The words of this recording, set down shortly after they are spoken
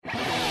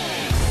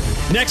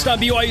Next on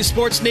BYU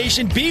Sports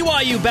Nation,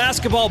 BYU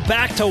basketball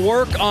back to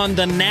work on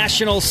the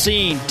national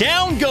scene.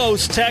 Down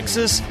goes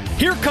Texas.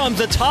 Here comes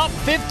a top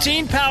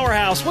 15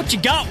 powerhouse. What you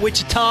got,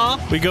 Wichita?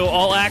 We go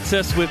all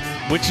access with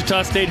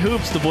Wichita State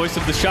Hoops. The voice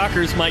of the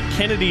Shockers, Mike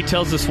Kennedy,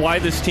 tells us why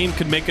this team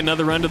could make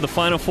another run to the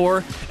Final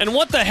Four. And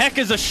what the heck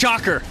is a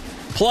shocker?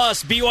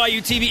 Plus, BYU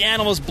TV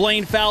analyst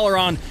Blaine Fowler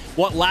on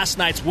what last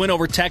night's win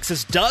over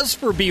Texas does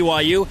for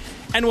BYU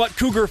and what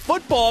Cougar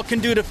football can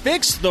do to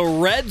fix the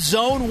red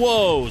zone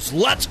woes.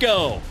 Let's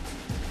go.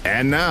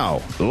 And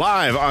now,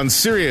 live on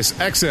Sirius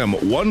XM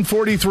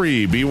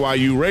 143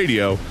 BYU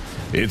Radio,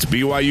 it's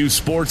BYU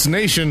Sports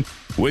Nation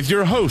with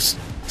your hosts,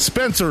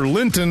 Spencer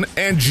Linton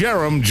and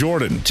Jerem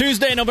Jordan.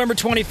 Tuesday, November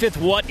 25th,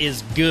 what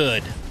is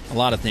good? A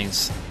lot of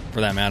things,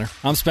 for that matter.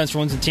 I'm Spencer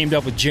Linton, teamed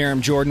up with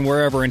Jerem Jordan,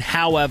 wherever and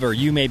however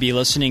you may be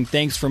listening.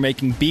 Thanks for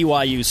making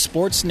BYU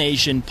Sports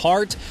Nation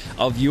part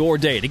of your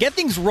day. To get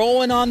things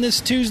rolling on this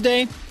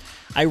Tuesday,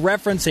 I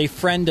reference a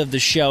friend of the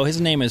show.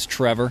 His name is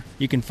Trevor.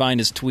 You can find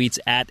his tweets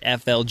at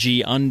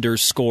FLG_T,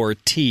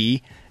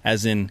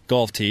 as in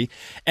golf tee.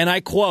 And I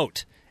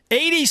quote,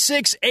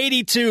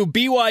 86-82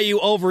 BYU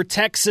over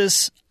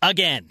Texas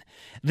again.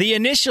 The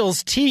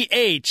initials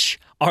TH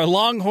are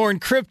Longhorn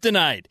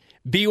kryptonite.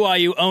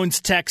 BYU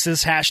owns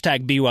Texas.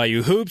 Hashtag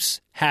BYU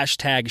Hoops.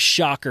 Hashtag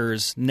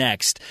Shockers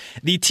next.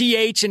 The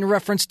TH in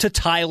reference to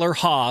Tyler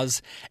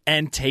Haws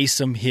and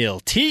Taysom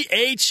Hill.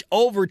 TH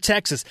over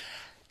Texas.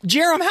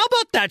 Jerem, how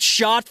about that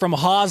shot from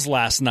Haws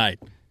last night?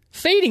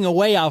 Fading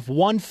away off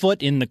 1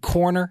 foot in the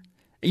corner.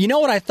 You know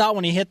what I thought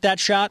when he hit that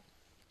shot?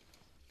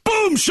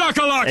 Boom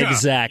shakalaka!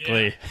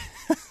 Exactly.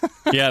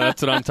 Yeah,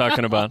 that's what I'm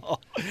talking about.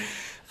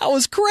 That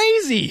was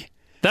crazy.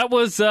 That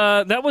was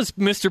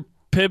Mr.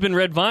 Pibb and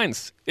Red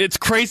Vines. It's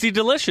crazy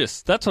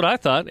delicious. That's what I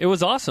thought. It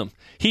was awesome.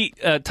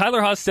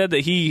 Tyler Haws said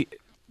that he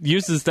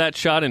uses that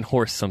shot in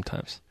horse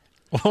sometimes.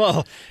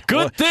 Well,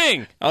 Good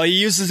thing. Oh, he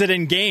uses it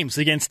in games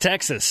against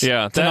Texas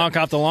to knock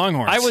off the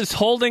Longhorns. I was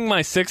holding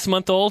my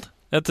 6-month-old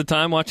at the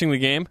time watching the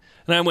game,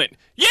 and I went,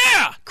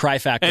 yeah! Cry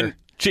factor. And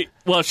she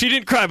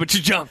didn't cry, but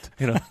she jumped.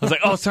 I was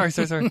like, oh, sorry.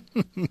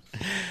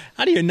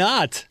 How do you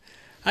not?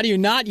 How do you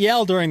not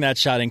yell during that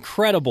shot?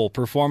 Incredible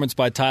performance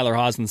by Tyler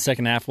Haws in the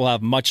second half. We'll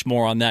have much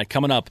more on that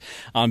coming up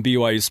on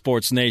BYU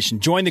Sports Nation.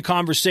 Join the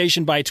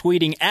conversation by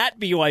tweeting at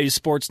BYU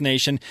Sports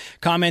Nation,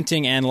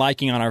 commenting and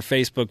liking on our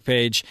Facebook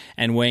page,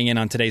 and weighing in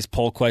on today's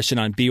poll question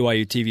on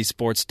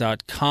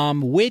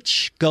BYUTVsports.com,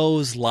 which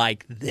goes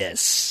like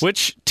this.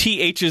 Which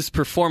TH's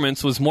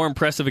performance was more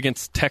impressive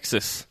against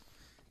Texas?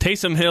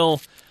 Taysom Hill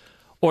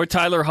or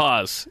Tyler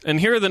Haws? And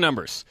here are the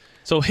numbers.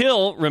 So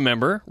Hill,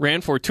 remember,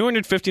 ran for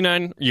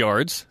 259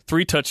 yards,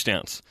 3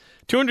 touchdowns.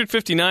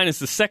 259 is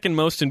the second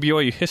most in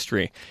BYU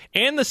history,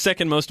 and the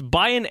second most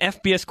by an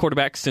FBS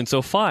quarterback since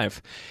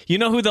 2005. You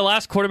know who the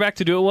last quarterback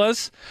to do it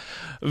was?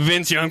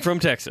 Vince Young from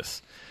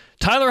Texas.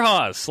 Tyler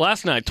Haws,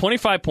 last night,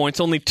 25 points,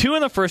 only 2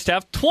 in the first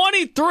half,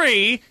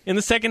 23 in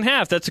the second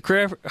half. That's a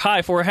career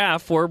high for a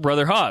half for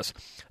Brother Haws.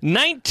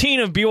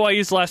 19 of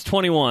BYU's last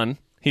 21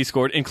 he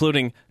scored,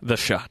 including the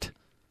shot.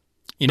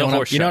 You know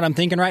what I'm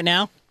thinking right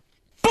now?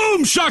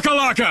 Boom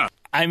shakalaka!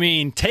 I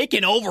mean,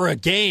 taking over a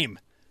game.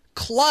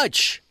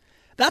 Clutch.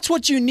 That's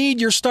what you need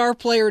your star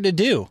player to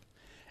do.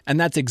 And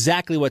that's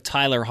exactly what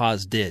Tyler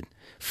Haws did.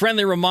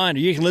 Friendly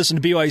reminder, you can listen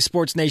to BYU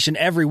Sports Nation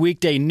every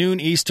weekday, noon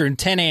Eastern,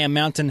 10 a.m.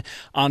 Mountain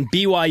on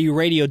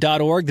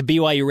BYURadio.org, the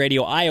BYU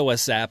Radio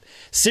iOS app,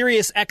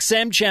 Sirius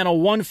XM Channel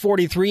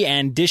 143,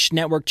 and Dish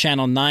Network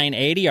Channel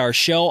 980. Our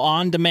show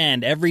on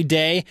demand every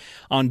day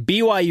on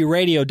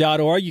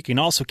BYURadio.org. You can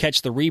also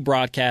catch the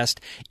rebroadcast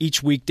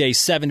each weekday,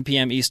 7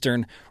 p.m.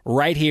 Eastern,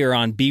 right here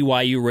on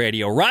BYU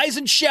Radio. Rise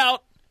and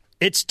shout.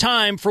 It's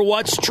time for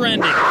What's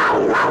Trending.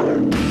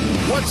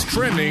 What's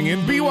trending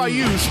in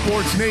BYU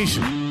Sports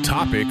Nation?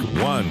 Topic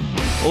 1.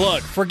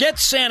 Look, forget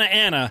Santa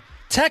Ana.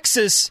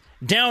 Texas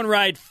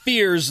downright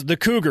fears the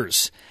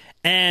Cougars.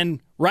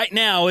 And right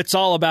now, it's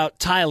all about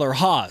Tyler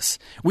Haws.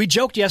 We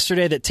joked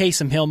yesterday that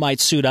Taysom Hill might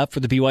suit up for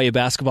the BYU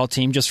basketball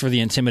team just for the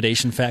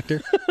intimidation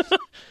factor.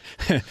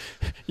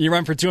 You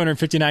run for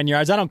 259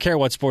 yards. I don't care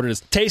what sport it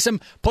is.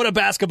 Taysom, put a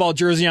basketball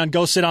jersey on.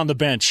 Go sit on the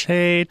bench.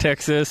 Hey,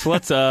 Texas,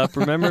 what's up?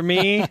 Remember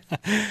me?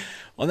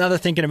 Well, now they're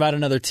thinking about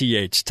another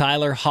TH.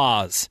 Tyler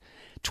Haws,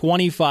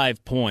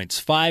 25 points,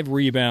 5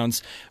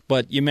 rebounds,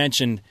 but you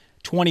mentioned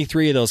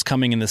 23 of those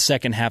coming in the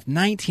second half.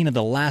 19 of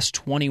the last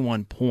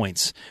 21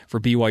 points for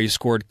BYU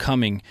scored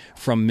coming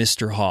from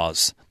Mr.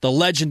 Haws. The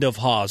legend of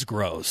Haws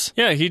grows.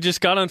 Yeah, he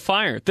just got on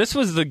fire. This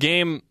was the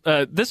game.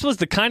 This was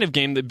the kind of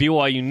game that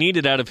BYU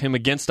needed out of him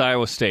against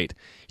Iowa State.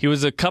 He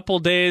was a couple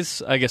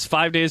days, I guess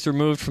 5 days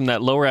removed from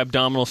that lower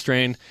abdominal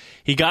strain.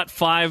 He got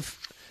 5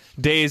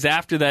 days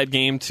after that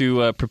game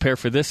to prepare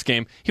for this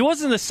game. He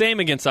wasn't the same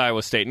against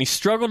Iowa State, and he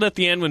struggled at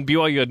the end when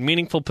BYU had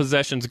meaningful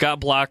possessions,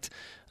 got blocked.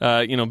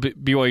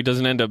 BYU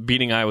doesn't end up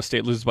beating Iowa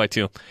State, loses by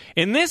 2.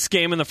 In this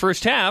game, in the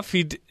first half,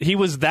 he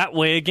was that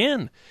way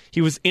again. He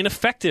was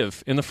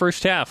ineffective in the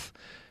first half.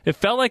 It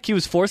felt like he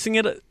was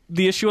forcing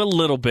the issue a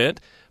little bit,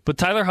 but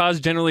Tyler Haws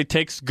generally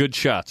takes good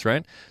shots,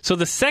 right? So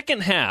the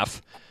second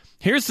half,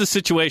 Here's the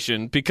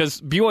situation,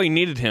 because BYU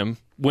needed him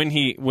when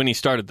he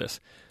started this.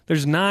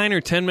 There's 9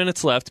 or 10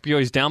 minutes left.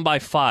 BYU's down by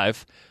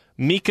 5.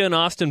 Mika and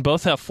Austin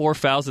both have 4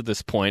 fouls at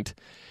this point.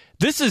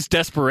 This is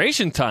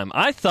desperation time.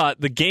 I thought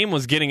the game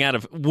would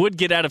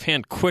get out of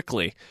hand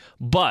quickly,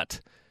 but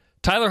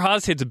Tyler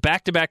Haws hits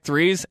back-to-back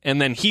threes,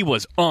 and then he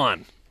was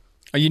on.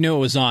 You knew it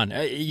was on.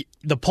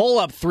 The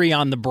pull-up 3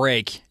 on the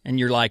break, and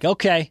you're like,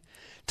 okay,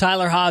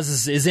 Tyler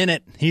Haws is in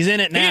it. He's in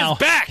it now.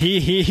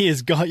 He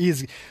is back.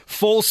 He's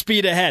full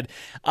speed ahead.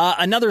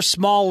 Another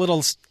small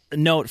little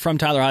note from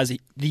Tyler Haws,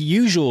 the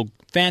usual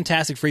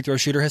fantastic free throw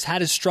shooter, has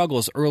had his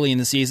struggles early in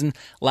the season.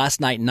 Last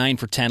night, 9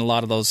 for 10, a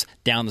lot of those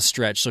down the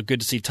stretch. So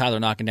good to see Tyler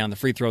knocking down the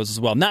free throws as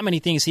well. Not many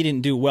things he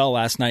didn't do well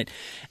last night.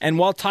 And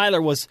while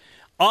Tyler was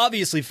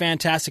obviously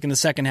fantastic in the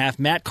second half,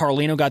 Matt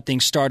Carlino got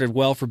things started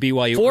well for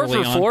BYU 4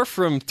 early for 4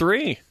 from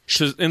 3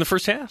 in the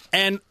first half.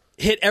 And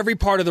hit every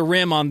part of the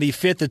rim on the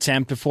 5th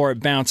attempt before it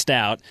bounced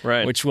out,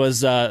 right, which was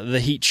the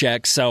heat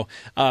check. So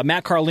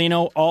Matt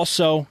Carlino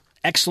also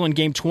excellent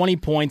game, 20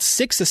 points,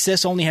 6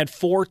 assists, only had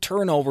 4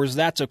 turnovers.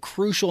 That's a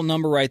crucial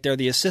number right there.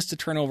 The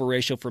assist-to-turnover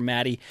ratio for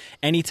Matty,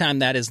 anytime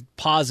that is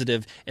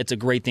positive, it's a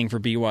great thing for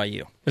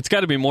BYU. It's got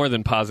to be more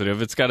than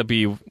positive. It's got to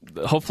be,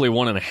 hopefully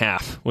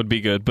 1.5 would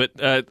be good. But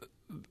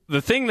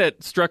the thing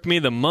that struck me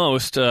the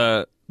most,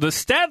 the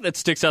stat that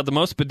sticks out the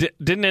most but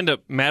didn't end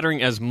up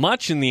mattering as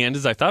much in the end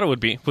as I thought it would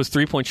be, was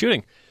three-point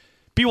shooting.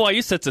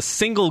 BYU sets a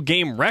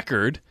single-game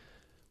record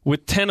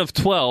with 10 of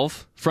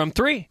 12 from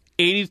 3,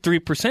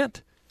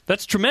 83%.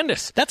 That's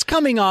tremendous. That's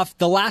coming off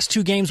the last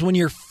 2 games when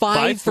you're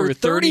 5 for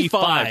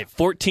 35.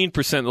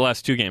 14% in the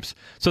last 2 games.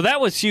 So that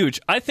was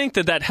huge. I think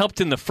that helped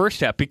in the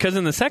first half, because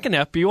in the second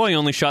half, BYU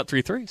only shot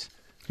 3 threes.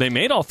 They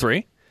made all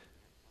 3,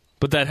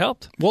 but that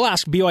helped. We'll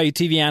ask BYU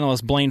TV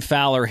analyst Blaine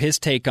Fowler his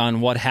take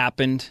on what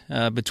happened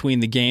between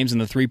the games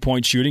and the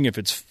three-point shooting, if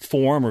it's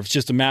form or if it's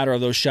just a matter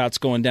of those shots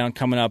going down,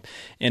 coming up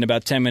in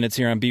about 10 minutes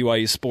here on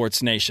BYU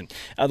Sports Nation.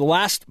 The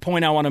last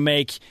point I want to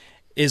make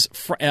is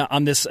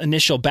on this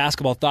initial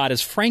basketball thought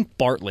is Frank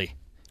Bartley,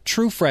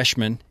 true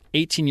freshman,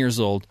 18 years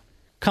old,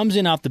 comes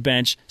in off the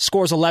bench,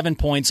 scores 11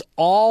 points,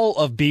 all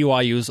of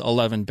BYU's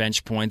 11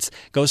 bench points,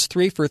 goes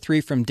 3 for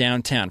 3 from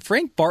downtown.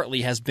 Frank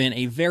Bartley has been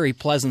a very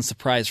pleasant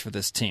surprise for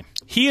this team.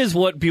 He is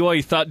what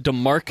BYU thought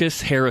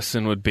DeMarcus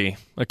Harrison would be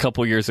a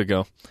couple years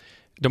ago.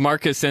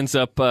 DeMarcus ends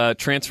up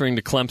transferring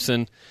to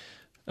Clemson,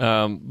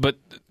 but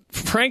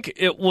Frank,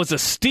 it was a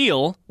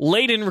steal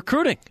late in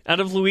recruiting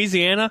out of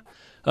Louisiana.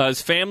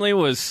 His family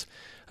was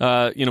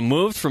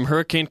moved from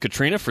Hurricane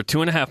Katrina for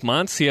 2.5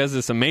 months. He has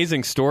this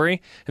amazing story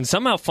and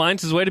somehow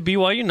finds his way to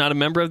BYU, not a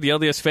member of the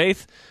LDS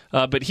Faith,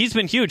 but he's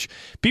been huge.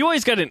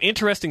 BYU's got an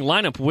interesting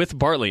lineup with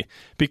Bartley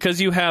because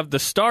you have the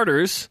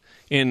starters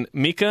in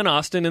Mika and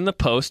Austin in the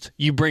post.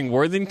 You bring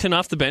Worthington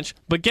off the bench,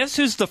 but guess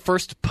who's the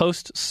first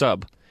post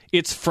sub?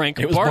 It's Frank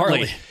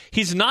Bartley.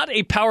 He's not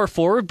a power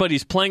forward, but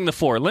he's playing the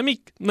 4. Let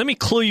me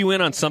clue you in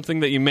on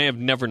something that you may have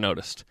never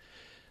noticed.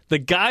 The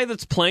guy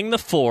that's playing the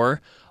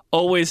 4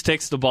 always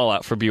takes the ball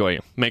out for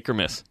BYU, make or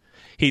miss.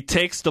 He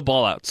takes the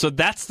ball out. So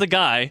that's the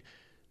guy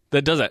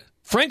that does it.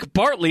 Frank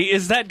Bartley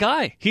is that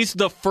guy. He's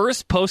the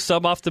first post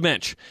sub off the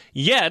bench.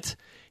 Yet,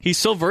 he's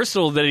so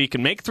versatile that he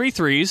can make 3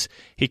 threes,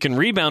 he can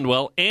rebound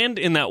well, and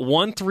in that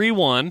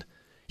 1-3-1,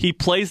 he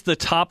plays the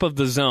top of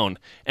the zone.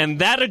 And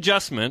that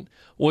adjustment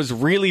was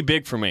really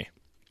big for me.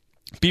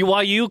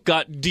 BYU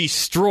got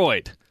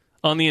destroyed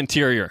on the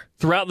interior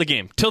throughout the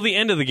game, till the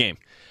end of the game.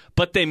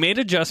 But they made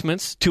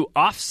adjustments to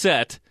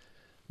offset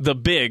the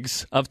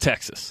bigs of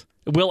Texas.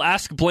 We'll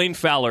ask Blaine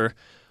Fowler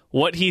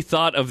what he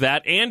thought of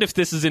that and if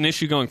this is an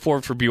issue going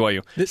forward for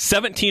BYU.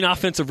 17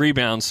 offensive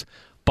rebounds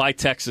by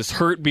Texas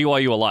hurt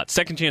BYU a lot.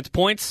 Second chance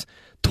points,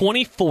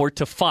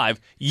 24-5,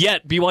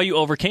 yet BYU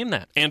overcame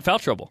that and foul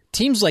trouble.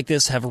 Teams like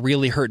this have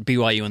really hurt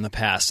BYU in the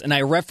past, and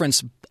I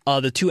reference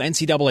the 2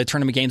 NCAA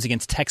tournament games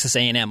against Texas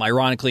A&M,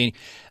 ironically.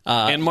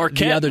 And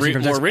Marquette, the others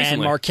more recently.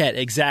 And Marquette,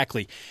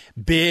 exactly.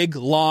 Big,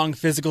 long,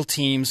 physical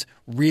teams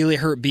really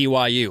hurt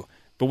BYU.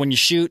 But when you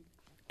shoot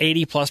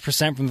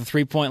 80+% from the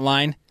three-point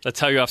line, that's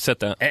how you offset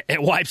that.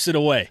 It wipes it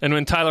away. And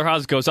when Tyler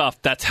Haws goes off,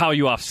 that's how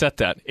you offset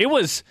that. It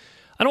was,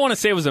 I don't want to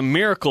say it was a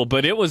miracle,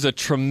 but it was a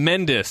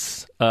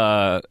tremendous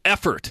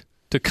effort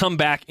to come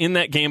back in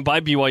that game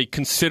by BYU,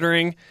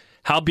 considering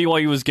how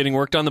BYU was getting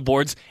worked on the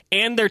boards,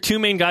 and their 2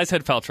 main guys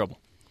had foul trouble.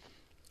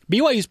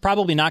 BYU's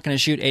probably not going to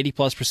shoot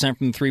 80+%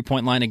 from the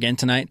three-point line again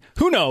tonight.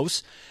 Who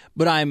knows?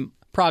 But I'm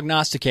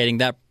prognosticating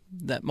that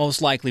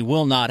most likely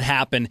will not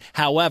happen.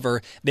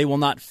 However, they will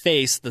not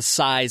face the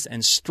size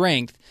and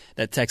strength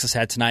that Texas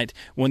had tonight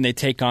when they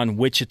take on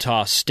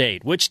Wichita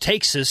State, which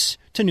takes us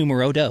to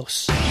numero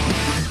dos.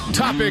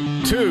 Topic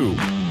 2.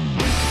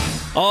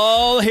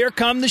 Oh, here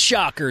come the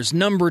Shockers,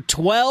 number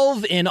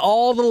 12 in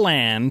all the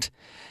land,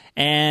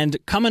 and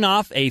coming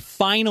off a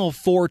Final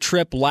Four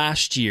trip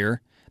last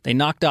year. They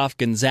knocked off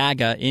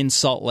Gonzaga in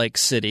Salt Lake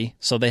City,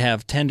 so they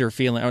have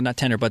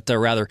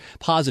rather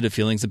positive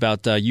feelings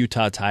about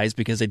Utah ties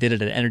because they did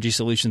it at Energy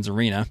Solutions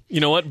Arena.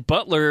 You know what?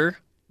 Butler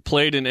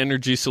played in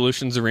Energy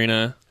Solutions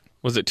Arena,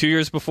 was it 2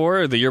 years before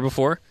or the year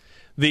before?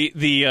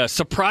 The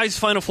surprise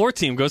Final Four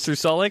team goes through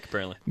Salt Lake,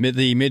 apparently.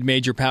 The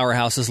mid-major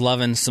powerhouse is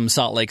loving some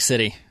Salt Lake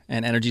City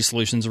and Energy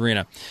Solutions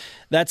Arena.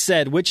 That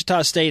said,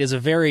 Wichita State is a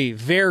very,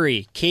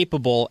 very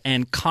capable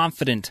and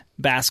confident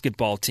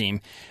basketball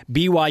team.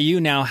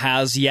 BYU now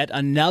has yet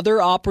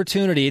another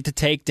opportunity to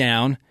take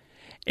down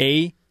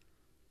a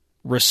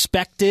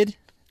respected,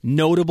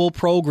 notable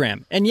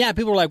program. And yeah,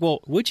 people are like, well,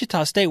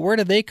 Wichita State, where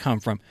did they come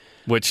from?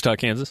 Wichita,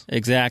 Kansas.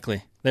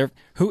 Exactly.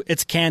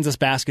 It's Kansas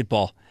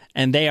basketball,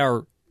 and they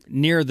are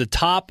near the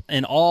top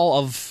in all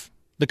of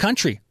the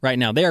country right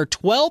now. They are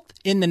 12th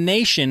in the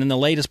nation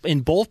in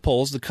both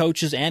polls, the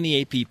coaches and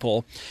the AP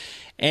poll.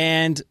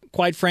 And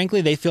quite frankly,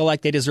 they feel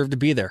like they deserve to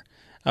be there.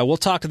 We'll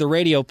talk to the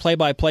radio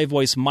play-by-play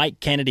voice Mike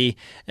Kennedy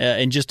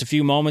in just a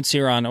few moments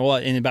here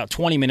in about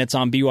 20 minutes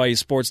on BYU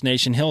Sports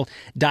Nation. He'll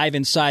dive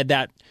inside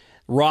that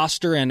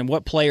roster and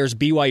what players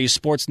BYU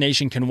Sports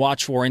Nation can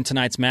watch for in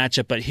tonight's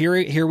matchup. But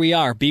here we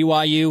are,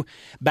 BYU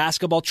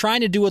basketball trying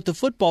to do what the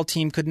football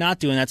team could not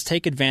do, and that's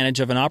take advantage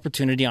of an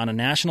opportunity on a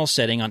national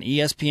setting on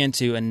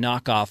ESPN2 and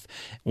knock off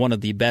one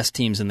of the best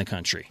teams in the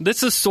country.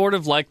 This is sort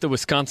of like the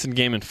Wisconsin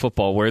game in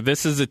football, where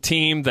this is a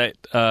team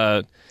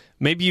that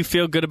maybe you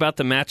feel good about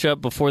the matchup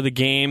before the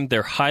game.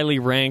 They're highly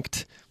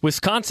ranked.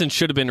 Wisconsin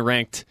should have been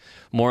ranked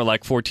more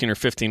like 14 or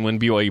 15 when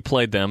BYU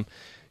played them,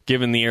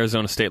 given the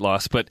Arizona State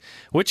loss. But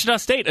Wichita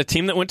State, a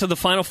team that went to the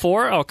Final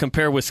Four, I'll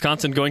compare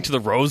Wisconsin going to the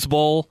Rose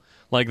Bowl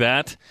like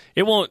that.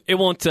 It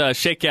won't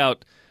shake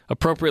out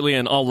appropriately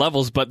on all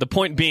levels, but the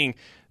point being,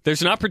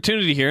 there's an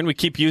opportunity here, and we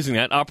keep using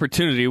that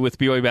opportunity with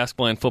BYU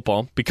basketball and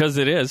football, because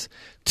it is,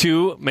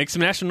 to make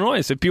some national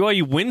noise. If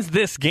BYU wins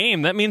this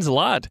game, that means a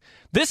lot.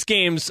 This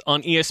game's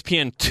on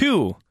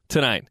ESPN2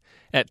 tonight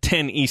at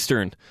 10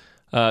 Eastern.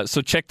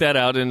 So check that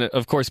out, and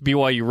of course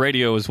BYU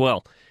Radio as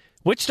well.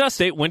 Wichita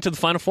State went to the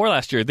Final Four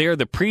last year. They are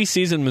the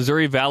preseason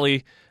Missouri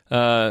Valley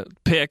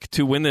pick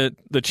to win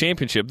the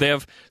championship. They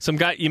have some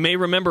guy, you may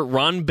remember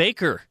Ron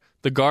Baker,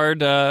 the guard,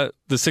 the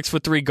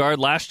 6'3" guard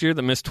last year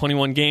that missed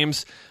 21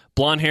 games,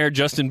 blonde hair,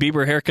 Justin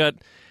Bieber haircut.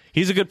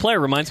 He's a good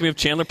player. Reminds me of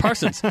Chandler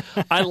Parsons.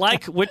 I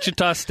like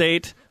Wichita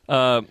State.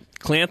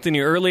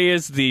 Clanthony Early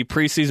is the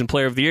preseason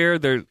player of the year.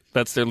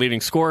 That's their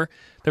leading scorer.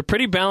 They're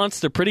pretty balanced.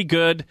 They're pretty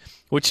good.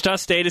 Wichita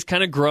State is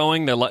kind of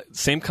growing. They're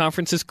same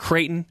conference as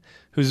Creighton,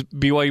 who's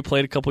BYU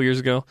played a couple years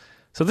ago.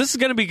 So this is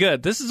going to be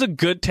good. This is a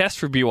good test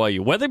for BYU.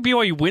 Whether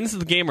BYU wins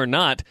the game or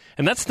not,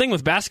 and that's the thing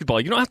with basketball,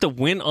 you don't have to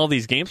win all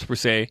these games per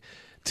se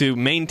to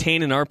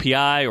maintain an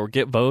RPI or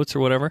get votes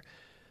or whatever.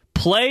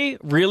 Play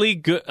really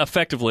good,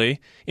 effectively,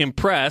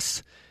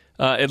 impress,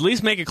 at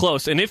least make it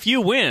close. And if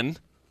you win,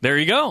 there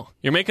you go.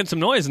 You're making some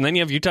noise, and then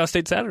you have Utah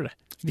State Saturday.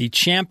 The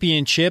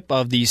championship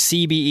of the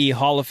CBE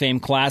Hall of Fame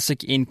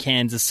Classic in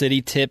Kansas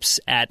City tips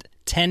at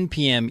 10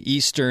 p.m.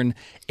 Eastern,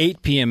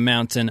 8 p.m.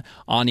 Mountain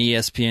on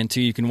ESPN2.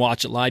 You can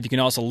watch it live. You can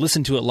also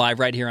listen to it live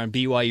right here on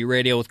BYU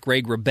Radio with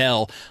Greg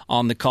Wrubell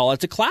on the call.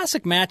 It's a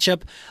classic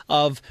matchup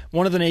of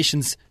one of the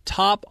nation's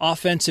top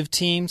offensive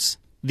teams,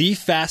 the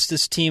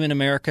fastest team in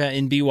America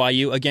in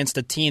BYU, against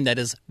a team that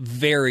is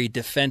very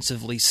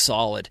defensively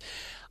solid.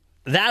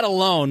 That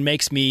alone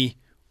makes me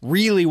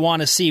really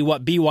want to see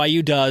what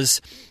BYU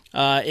does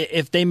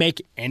if they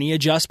make any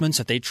adjustments,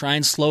 if they try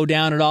and slow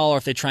down at all, or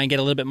if they try and get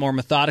a little bit more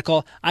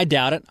methodical. I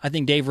doubt it. I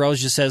think Dave Rose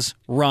just says,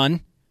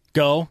 run,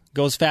 go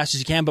as fast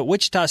as you can. But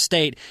Wichita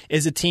State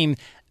is a team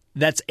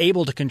that's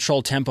able to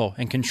control tempo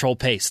and control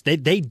pace. They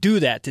do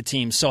that to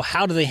teams. So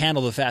how do they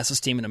handle the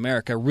fastest team in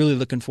America? Really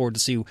looking forward to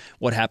see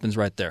what happens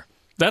right there.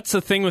 That's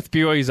the thing with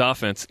BYU's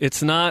offense.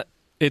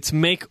 It's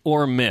make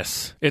or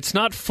miss. It's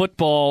not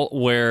football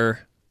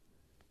where,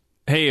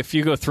 hey, if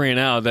you go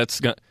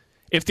 3-and-out,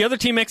 if the other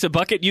team makes a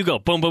bucket, you go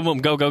boom, boom, boom,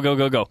 go, go, go,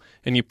 go, go,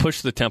 and you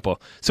push the tempo.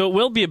 So it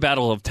will be a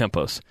battle of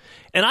tempos.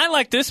 And I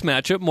like this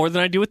matchup more than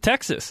I do with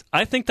Texas.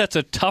 I think that's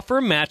a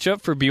tougher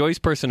matchup for BYU's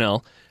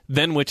personnel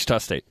than Wichita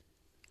State.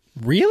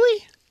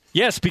 Really?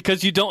 Yes,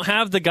 because you don't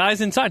have the guys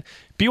inside.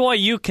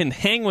 BYU can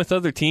hang with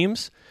other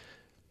teams.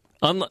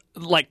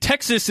 Like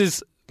Texas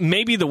is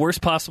maybe the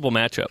worst possible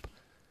matchup.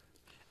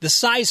 The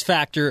size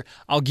factor,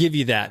 I'll give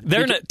you that.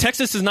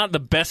 Texas is not the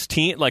best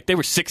team. Like they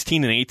were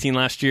 16-18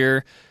 last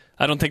year.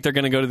 I don't think they're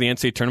going to go to the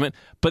NCAA tournament.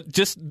 But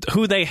just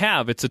who they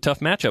have, it's a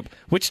tough matchup.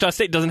 Wichita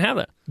State doesn't have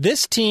that.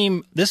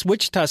 This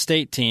Wichita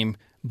State team,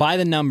 by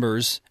the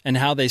numbers and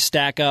how they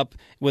stack up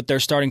with their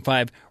starting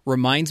five,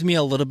 reminds me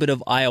a little bit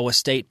of Iowa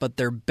State, but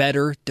they're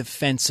better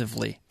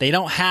defensively. They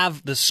don't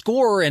have the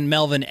scorer in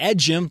Melvin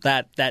Ejim,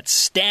 that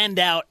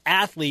standout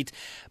athlete,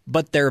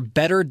 but they're a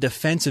better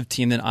defensive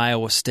team than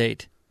Iowa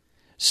State.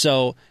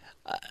 So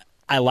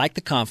I like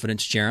the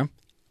confidence, Jerem.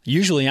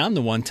 Usually I'm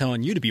the one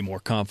telling you to be more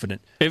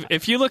confident.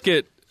 If you look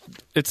at,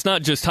 it's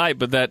not just height,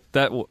 but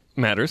that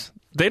matters.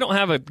 They don't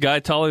have a guy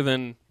taller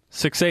than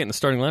 6'8" in the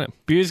starting lineup.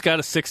 BYU's got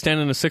a 6'10"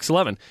 and a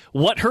 6'11".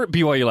 What hurt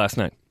BYU last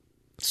night?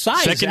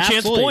 Size, second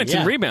chance points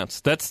and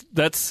rebounds. It's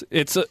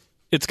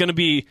going to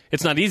be,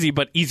 it's not easy,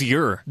 but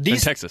easier than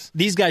Texas.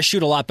 These guys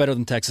shoot a lot better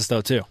than Texas,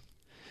 though, too.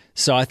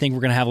 So I think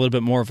we're going to have a little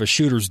bit more of a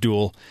shooter's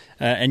duel.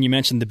 And you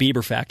mentioned the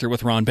Bieber factor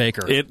with Ron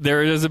Baker.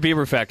 There is a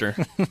Bieber factor.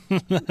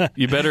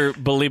 You better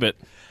believe it.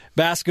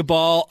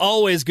 Basketball,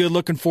 always good.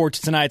 Looking forward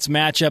to tonight's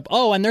matchup.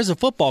 Oh, and there's a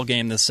football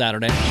game this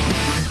Saturday.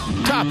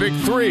 Topic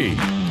 3.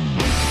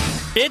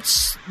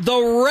 It's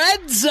the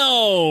red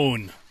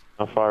zone.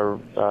 If our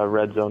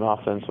red zone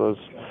offense was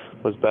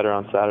better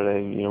on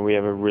Saturday, we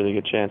have a really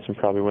good chance and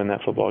probably win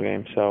that football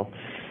game. So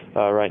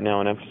right now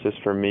an emphasis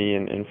for me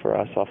and for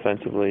us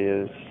offensively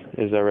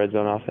is our red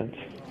zone offense.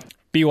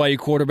 BYU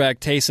quarterback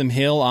Taysom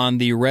Hill on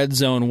the red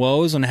zone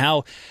woes and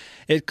how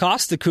it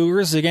cost the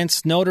Cougars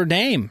against Notre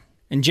Dame.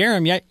 And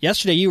Jerem,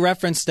 yesterday you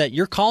referenced that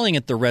you're calling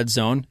it the red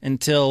zone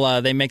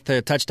until they make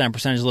the touchdown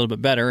percentage a little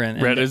bit better.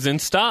 And red is in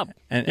stop.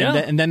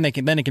 And then it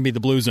can be the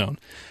blue zone.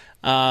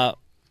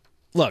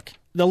 Look,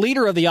 the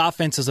leader of the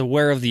offense is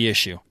aware of the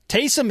issue.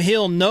 Taysom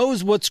Hill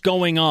knows what's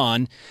going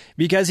on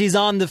because he's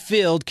on the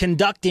field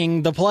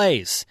conducting the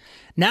plays.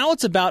 Now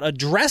it's about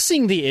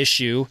addressing the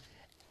issue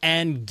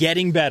and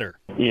getting better.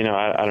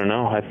 I don't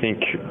know. I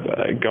think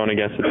going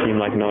against a team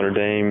like Notre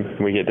Dame,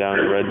 we get down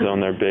in the red zone,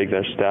 they're big,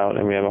 they're stout,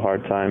 and we have a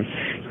hard time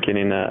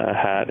getting a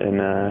hat and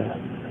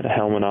a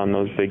helmet on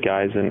those big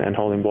guys and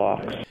holding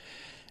blocks.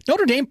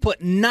 Notre Dame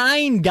put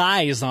 9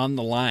 guys on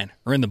the line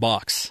or in the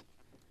box.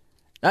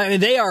 I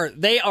mean, they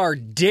are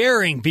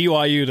daring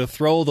BYU to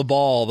throw the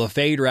ball, the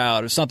fade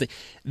route or something.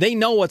 They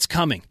know what's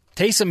coming.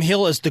 Taysom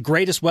Hill is the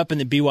greatest weapon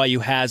that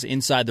BYU has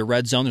inside the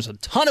red zone. There's a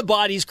ton of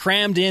bodies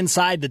crammed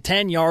inside the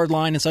 10-yard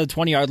line, inside the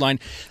 20-yard line.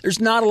 There's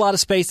not a lot of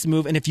space to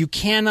move, and if you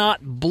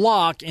cannot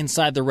block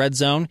inside the red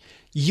zone,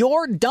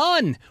 you're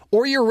done.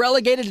 Or you're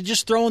relegated to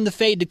just throwing the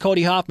fade to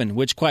Cody Hoffman,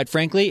 which, quite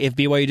frankly, if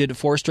BYU did it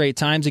 4 straight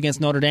times against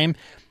Notre Dame,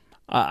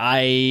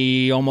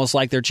 I almost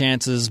like their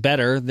chances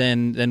better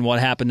than what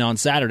happened on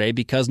Saturday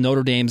because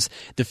Notre Dame's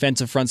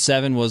defensive front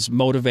 7 was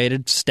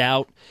motivated,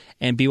 stout,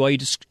 and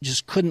BYU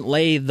just couldn't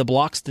lay the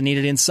blocks that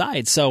needed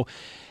inside. So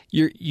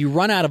you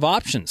run out of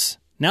options.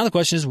 Now the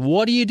question is,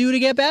 what do you do to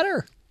get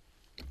better?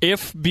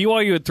 If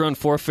BYU had thrown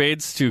 4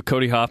 fades to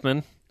Cody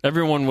Hoffman,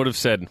 everyone would have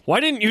said, why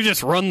didn't you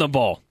just run the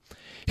ball?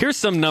 Here's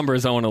some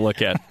numbers I want to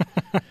look at.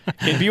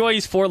 In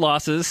BYU's 4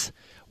 losses,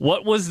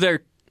 what was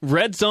their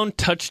red zone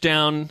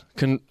touchdown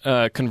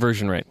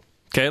conversion rate?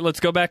 Okay, let's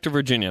go back to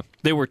Virginia.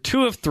 They were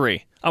 2 of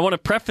 3. I want to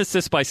preface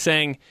this by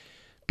saying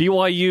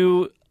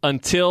BYU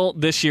until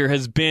this year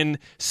has been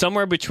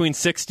somewhere between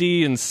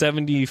 60 and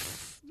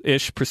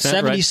 70-ish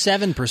percent.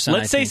 77%. Right?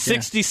 Let's say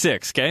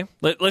 66. Yeah. Okay,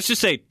 let's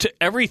just say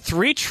every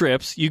 3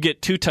 trips you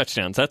get 2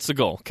 touchdowns. That's the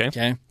goal.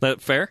 Okay,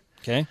 that fair?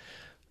 Okay.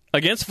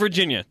 Against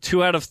Virginia,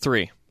 2 out of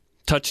 3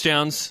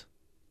 touchdowns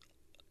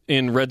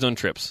in red zone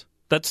trips.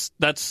 That's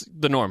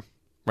the norm.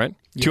 Right?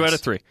 Yes. 2 out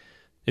of 3.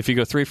 If you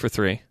go 3 for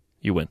 3,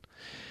 you win.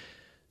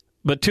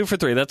 But 2 for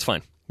 3, that's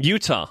fine.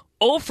 Utah,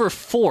 0 for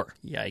 4.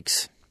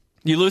 Yikes.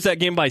 You lose that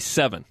game by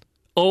 7.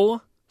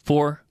 0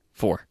 for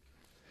 4.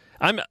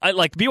 I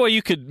like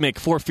BYU could make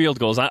 4 field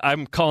goals.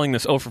 I'm calling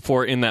this 0 for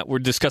 4 in that we're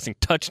discussing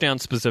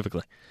touchdowns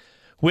specifically.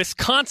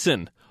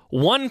 Wisconsin,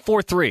 1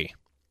 for 3.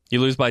 You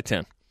lose by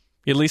 10.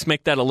 You at least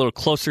make that a little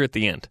closer at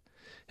the end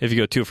if you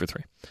go 2 for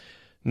 3.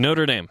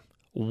 Notre Dame,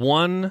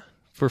 1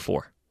 for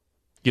 4.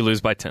 You lose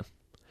by 10.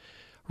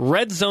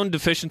 Red zone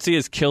deficiency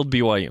has killed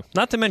BYU.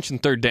 Not to mention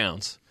third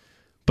downs.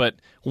 But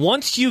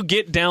once you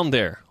get down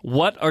there,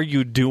 what are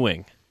you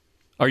doing?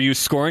 Are you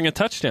scoring a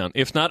touchdown?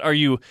 If not, are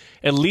you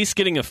at least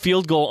getting a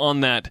field goal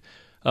on that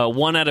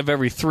 1 out of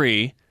every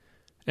 3?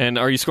 And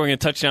are you scoring a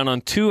touchdown on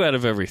 2 out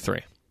of every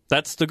 3?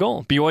 That's the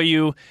goal.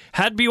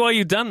 Had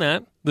BYU done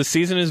that, the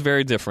season is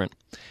very different.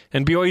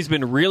 And BYU's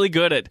been really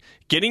good at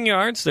getting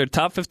yards. They're a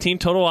top 15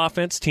 total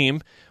offense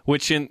team,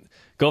 which in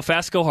go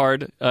fast, go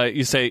hard.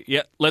 You say,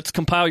 yeah, let's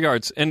compile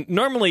yards. And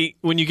normally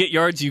when you get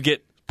yards, you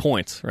get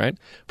points, right?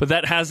 But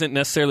that hasn't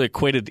necessarily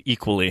equated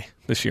equally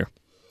this year.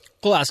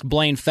 We'll ask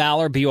Blaine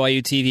Fowler,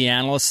 BYU TV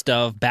analyst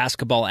of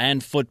basketball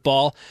and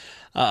football,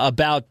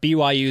 about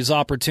BYU's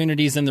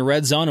opportunities in the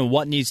red zone and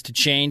what needs to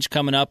change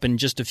coming up in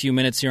just a few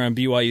minutes here on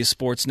BYU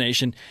Sports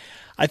Nation.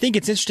 I think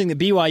it's interesting that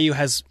BYU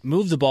has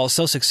moved the ball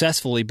so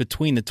successfully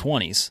between the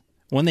 20s.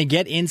 When they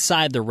get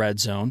inside the red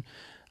zone,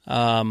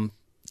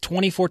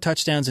 24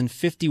 touchdowns and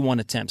 51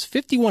 attempts.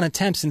 51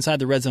 attempts inside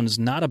the red zone is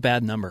not a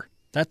bad number.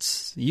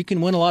 You can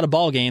win a lot of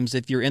ball games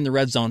if you're in the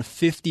red zone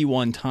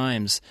 51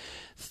 times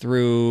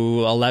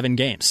through 11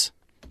 games.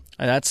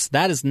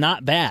 That is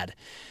not bad.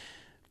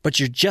 But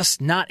you're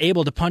just not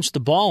able to punch the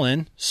ball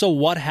in, so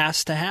what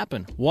has to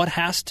happen? What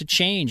has to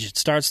change? It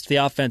starts with the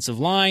offensive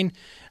line.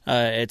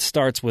 It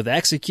starts with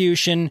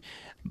execution.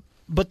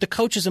 But the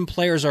coaches and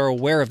players are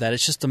aware of that.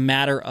 It's just a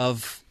matter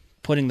of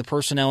putting the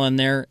personnel in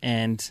there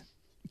and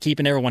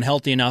keeping everyone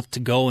healthy enough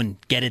to go and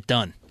get it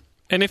done.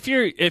 And if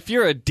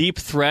you're a deep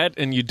threat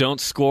and you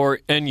don't score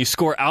and you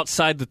score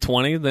outside the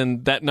 20,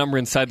 then that number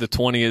inside the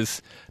 20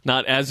 is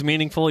not as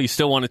meaningful. You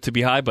still want it to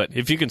be high, but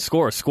if you can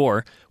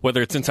score,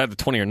 whether it's inside the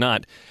 20 or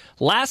not.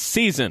 Last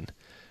season,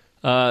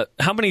 how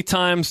many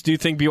times do you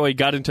think BYU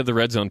got into the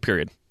red zone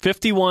period?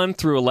 51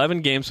 through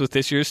 11 games with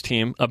this year's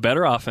team, a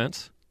better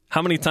offense.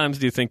 How many times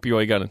do you think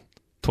BYU got in?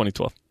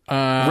 2012.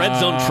 Red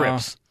zone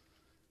trips.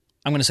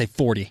 I'm going to say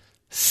 40.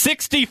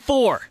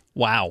 64.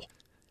 Wow.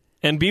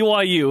 And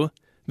BYU,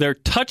 their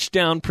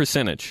touchdown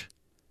percentage,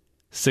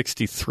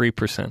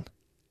 63%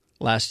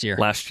 Last year.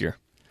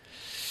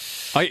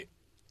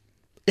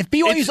 If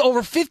BYU's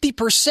over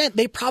 50%,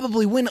 they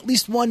probably win at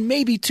least one,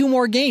 maybe two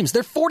more games.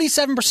 They're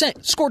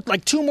 47%. Scored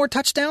like two more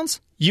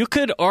touchdowns? You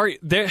could argue...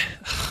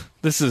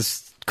 This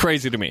is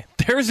crazy to me.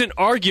 There's an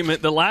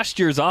argument that last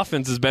year's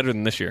offense is better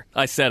than this year.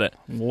 I said it.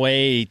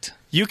 Wait.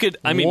 You could...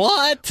 I mean...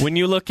 What? When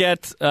you look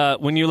at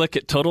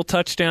total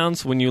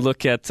touchdowns, when you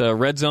look at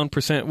red zone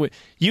percent,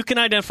 you can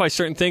identify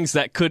certain things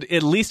that could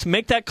at least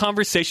make that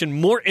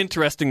conversation more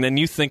interesting than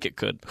you think it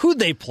could. Who'd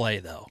they play,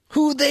 though?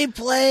 Who'd they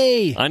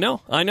play? I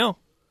know.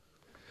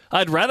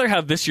 I'd rather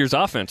have this year's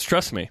offense,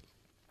 trust me.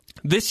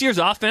 This year's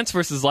offense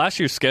versus last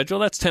year's schedule,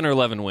 that's 10 or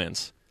 11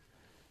 wins.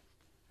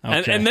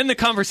 Okay. And then the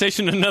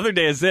conversation another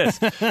day is this.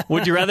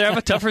 Would you rather have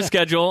a tougher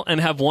schedule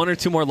and have one or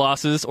two more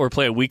losses or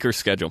play a weaker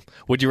schedule?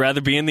 Would you rather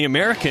be in the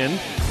American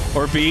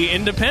or be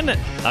independent?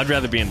 I'd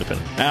rather be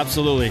independent.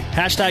 Absolutely.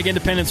 Hashtag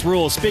independence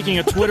rules. Speaking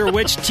of Twitter,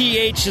 which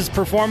TH's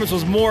performance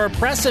was more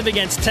impressive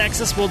against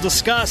Texas? We'll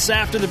discuss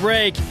after the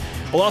break.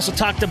 We'll also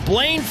talk to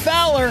Blaine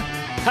Fowler.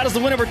 How does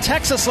the win over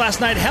Texas last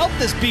night help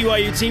this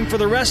BYU team for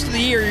the rest of the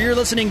year? You're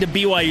listening to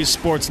BYU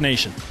Sports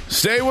Nation.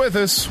 Stay with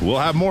us. We'll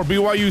have more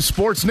BYU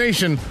Sports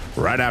Nation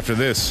right after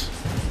this.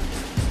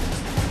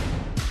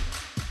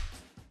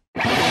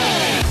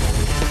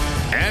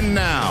 And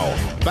now,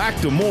 back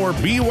to more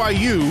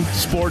BYU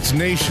Sports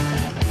Nation.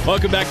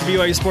 Welcome back to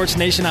BYU Sports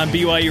Nation on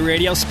BYU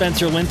Radio.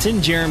 Spencer Linton,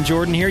 Jerem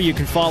Jordan here. You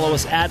can follow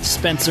us at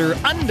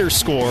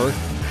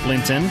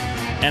Spencer_Linton.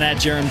 And at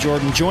Jerem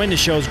Jordan. Join the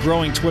show's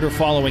growing Twitter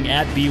following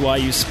at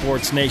BYU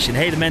Sports Nation.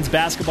 Hey, the men's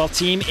basketball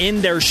team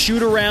in their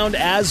shoot-around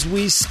as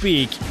we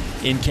speak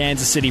in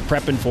Kansas City,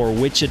 prepping for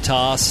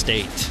Wichita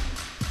State.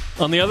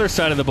 On the other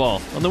side of the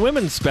ball, on the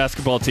women's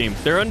basketball team,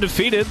 they're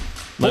undefeated.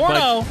 Led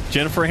by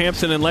Jennifer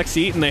Hampson and Lexi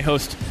Eaton. They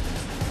host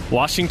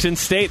Washington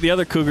State, the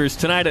other Cougars,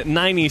 tonight at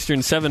 9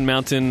 Eastern, 7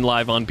 Mountain,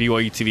 live on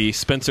BYU TV.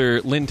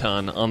 Spencer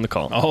Linton on the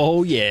call.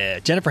 Oh, yeah.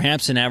 Jennifer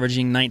Hampson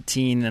averaging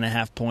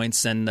 19.5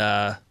 points and...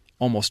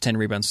 almost 10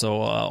 rebounds, so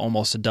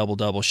almost a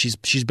double-double.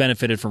 She's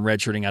benefited from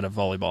redshirting out of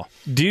volleyball.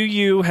 Do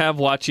you have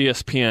Watch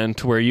ESPN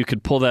to where you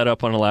could pull that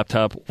up on a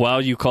laptop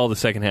while you call the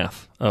second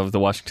half of the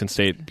Washington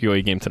State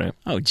BYU game tonight?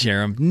 Oh,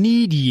 Jerem,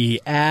 need ye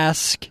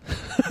ask?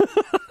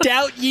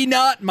 Doubt ye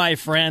not, my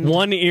friend.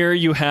 One ear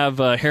you have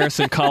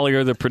Harrison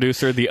Collier, the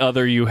producer. The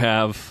other you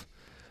have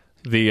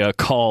the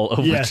call of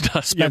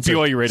Wichita Spencer,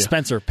 BYU Radio.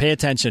 Spencer, pay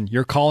attention.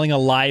 You're calling a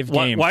live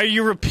game. Why are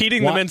you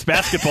repeating the men's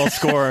basketball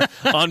score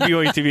on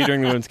BYU TV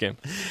during the women's game?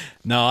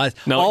 No,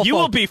 you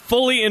will be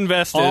fully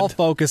invested. All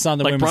focus on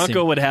the women's Bronco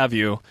team. Would have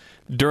you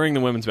during the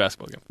women's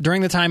basketball game.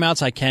 During the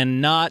timeouts, I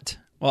cannot.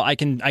 Well, I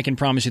can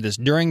promise you this.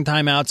 During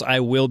timeouts,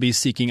 I will be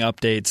seeking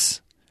updates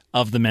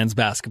of the men's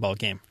basketball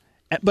game.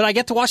 But I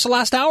get to watch the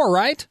last hour,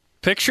 right?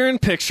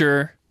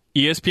 Picture-in-picture,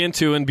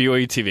 ESPN2 and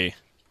BYU TV.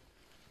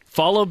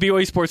 Follow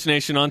BYU Sports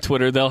Nation on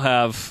Twitter. They'll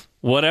have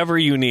whatever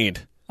you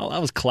need. Oh,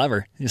 that was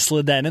clever. You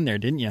slid that in there,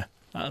 didn't you?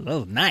 Oh, that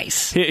was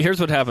nice. Here's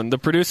what happened. The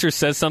producer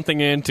says something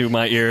into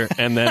my ear,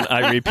 and then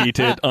I repeat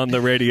it on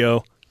the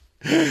radio.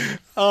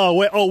 Oh,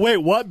 wait.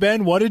 What,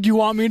 Ben? What did you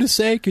want me to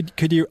say?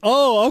 Could you?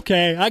 Oh,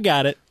 okay. I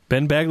got it.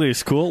 Ben Bagley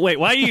is cool. Wait,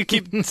 why do you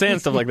keep saying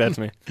stuff like that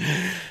to me?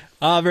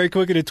 Very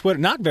quickly to Twitter.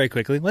 Not very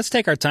quickly. Let's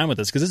take our time with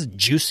this because this is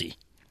juicy.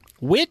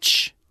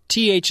 Which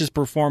TH's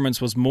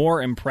performance was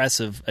more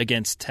impressive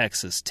against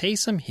Texas,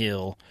 Taysom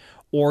Hill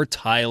or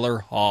Tyler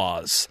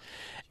Haws?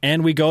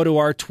 And we go to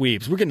our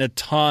tweeps. We're getting a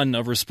ton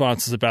of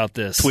responses about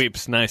this.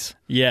 Tweeps, nice.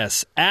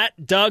 Yes.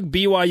 At Doug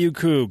BYU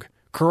Coug.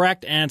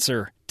 Correct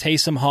answer,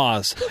 Taysom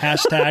Haws.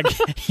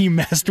 Hashtag he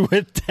messed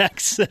with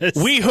Texas.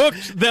 We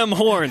hooked them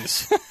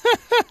horns.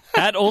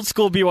 At Old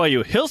School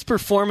BYU, Hill's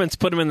performance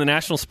put him in the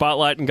national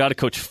spotlight and got a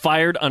coach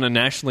fired on a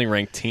nationally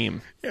ranked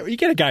team. Yeah, you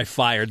get a guy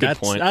fired. Good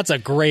point. That's a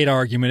great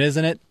argument,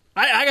 isn't it?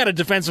 I got a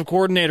defensive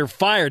coordinator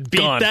fired. Beat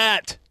Gone.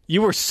 that.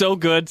 You were so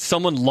good,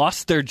 someone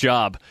lost their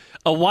job.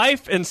 A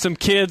wife and some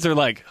kids are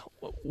like,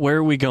 where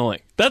are we going?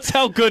 That's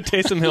how good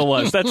Taysom Hill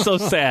was. That's so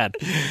sad.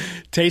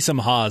 Taysom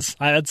Haws.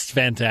 That's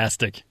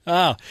fantastic.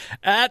 Oh,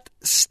 at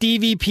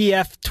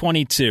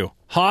SteviePF22.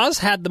 Haws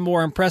had the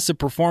more impressive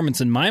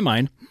performance in my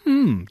mind.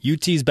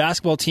 UT's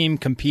basketball team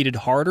competed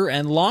harder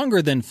and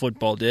longer than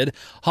football did.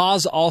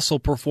 Haws also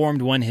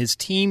performed when his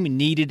team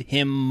needed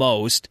him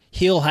most.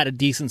 Hill had a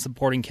decent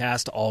supporting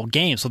cast all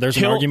game, so there's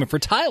an argument for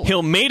Tyler.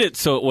 Hill made it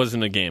so it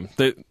wasn't a game.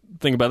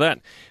 Think about that.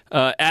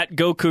 At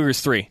Go Cougars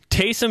 3,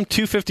 Taysom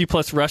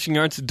 250-plus rushing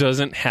yards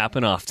doesn't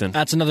happen often.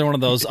 That's another one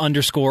of those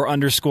underscore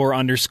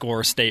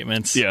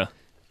statements. Yeah.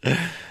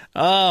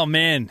 Oh,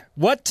 man.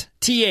 What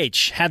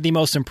TH had the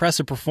most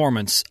impressive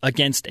performance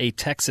against a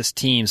Texas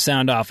team?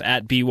 Sound off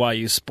at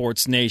BYU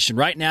Sports Nation.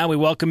 Right now, we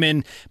welcome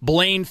in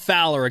Blaine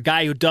Fowler, a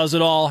guy who does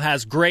it all,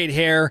 has great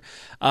hair,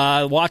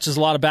 watches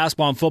a lot of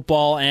basketball and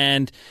football,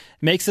 and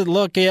makes it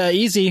look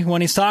easy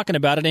when he's talking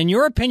about it. In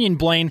your opinion,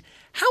 Blaine,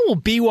 how will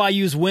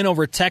BYU's win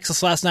over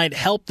Texas last night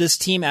help this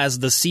team as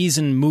the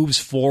season moves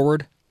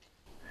forward?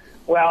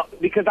 Well,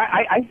 because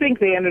I think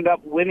they ended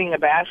up winning a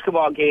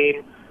basketball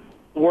game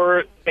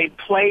where they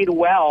played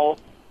well,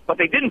 but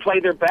they didn't play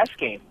their best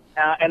game.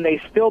 And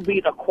they still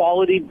beat a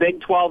quality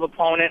Big 12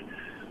 opponent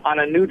on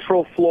a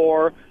neutral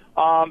floor.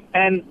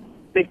 And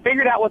they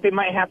figured out what they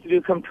might have to do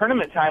come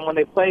tournament time when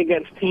they play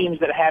against teams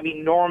that have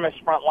enormous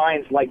front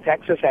lines like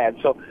Texas had.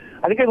 So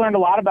I think they learned a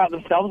lot about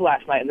themselves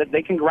last night, and that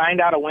they can grind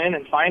out a win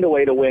and find a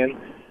way to win.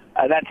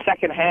 That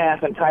second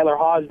half and Tyler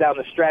Haws down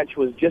the stretch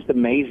was just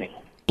amazing.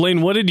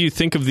 Blaine, what did you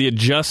think of the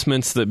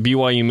adjustments that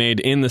BYU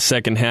made in the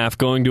second half,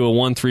 going to a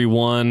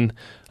 1-3-1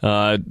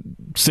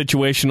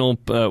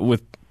 situational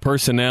with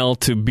personnel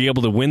to be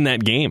able to win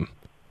that game?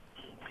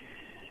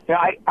 Yeah,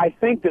 I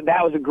think that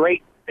was a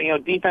great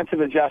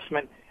defensive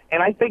adjustment,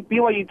 and I think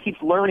BYU keeps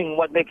learning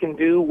what they can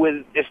do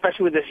with,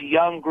 especially with this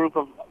young group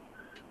of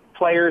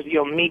players,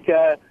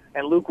 Mika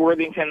and Luke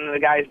Worthington and the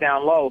guys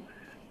down low.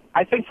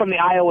 I think from the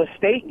Iowa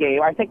State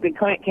game, I think they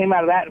came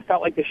out of that and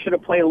felt like they should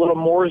have played a little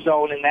more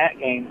zone in that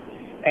game.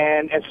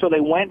 And so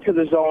they went to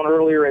the zone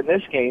earlier in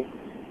this game,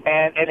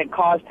 and it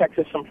caused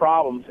Texas some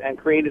problems and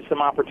created some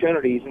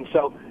opportunities. And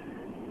so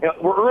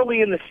we're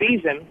early in the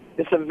season.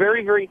 It's a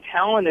very, very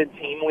talented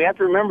team. We have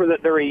to remember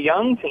that they're a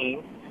young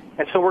team,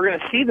 and so we're going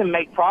to see them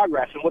make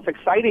progress. And what's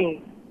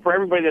exciting for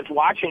everybody that's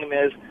watching them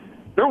is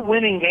they're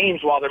winning games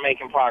while they're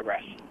making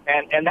progress.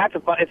 And that's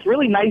it's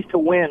really nice to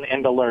win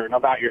and to learn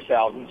about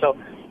yourselves. And so,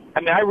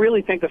 I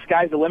really think the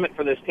sky's the limit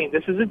for this team.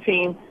 This is a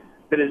team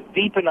that is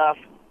deep enough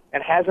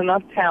and has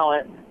enough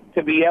talent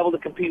to be able to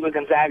compete with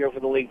Gonzaga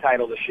for the league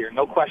title this year.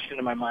 No question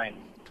in my mind.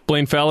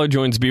 Blaine Fowler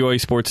joins BYU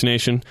Sports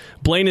Nation.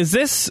 Blaine, is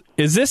this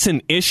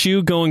an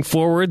issue going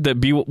forward that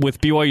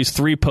with BYU's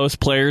 3 post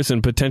players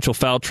and potential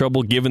foul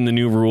trouble given the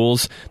new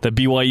rules, that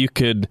BYU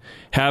could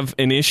have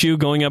an issue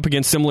going up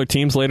against similar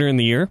teams later in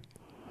the year?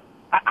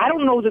 I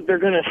don't know that they're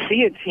going to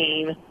see a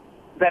team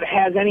that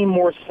has any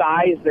more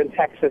size than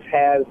Texas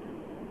has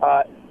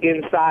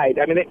inside.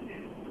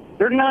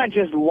 They're not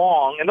just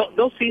long, and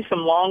they'll see some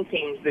long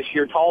teams this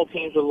year, tall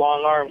teams with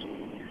long arms.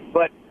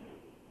 But,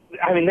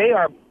 they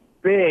are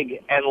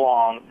big and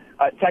long,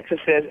 Texas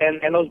is,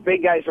 and those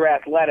big guys are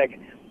athletic.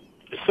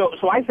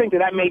 So I think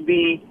that may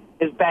be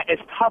as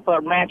tough a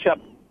matchup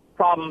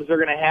problems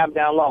they're going to have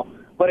down low.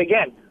 But,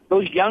 again,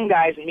 those young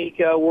guys,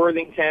 Mika,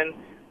 Worthington,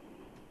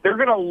 they're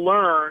going to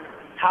learn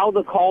how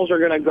the calls are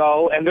going to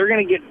go, and they're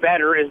going to get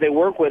better as they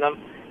work with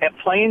them at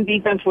playing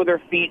defense with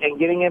their feet and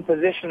getting in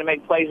position to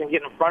make plays and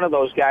get in front of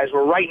those guys,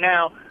 where right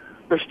now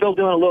they're still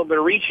doing a little bit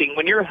of reaching.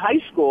 When you're in high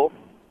school,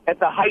 at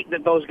the height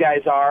that those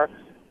guys are,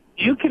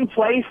 you can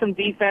play some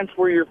defense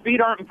where your feet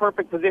aren't in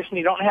perfect position,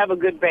 you don't have a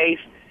good base,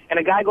 and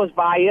a guy goes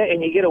by you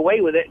and you get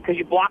away with it because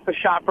you block the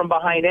shot from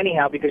behind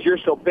anyhow because you're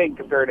so big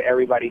compared to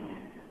everybody.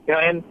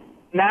 And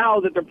now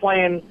that they're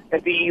playing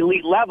at the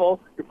elite level,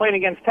 you're playing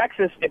against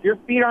Texas. If your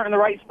feet aren't in the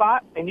right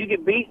spot and you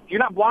get beat,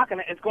 you're not blocking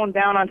it. It's going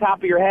down on top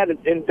of your head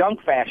in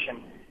dunk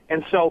fashion.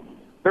 And so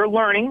they're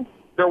learning.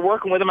 They're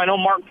working with them. I know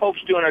Mark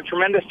Pope's doing a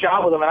tremendous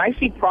job with them, and I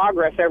see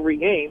progress every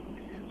game.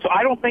 So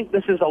I don't think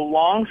this is a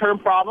long-term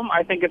problem.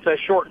 I think it's a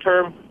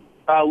short-term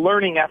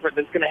learning effort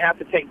that's going to have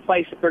to take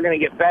place if they're going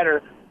to get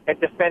better at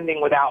defending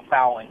without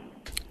fouling.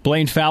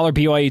 Blaine Fowler,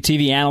 BYU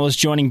TV analyst,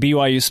 joining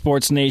BYU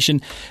Sports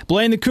Nation.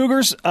 Blaine, the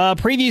Cougars,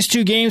 previous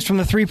 2 games from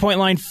the three-point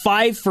line,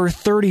 5 for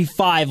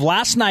 35.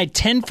 Last night,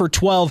 10 for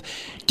 12.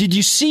 Did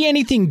you see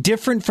anything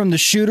different from the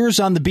shooters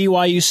on the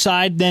BYU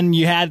side than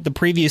you had the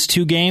previous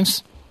 2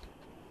 games?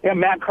 Yeah,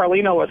 Matt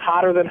Carlino was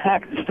hotter than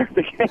heck to start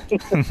the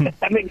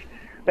game.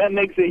 that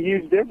makes a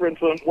huge difference.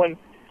 When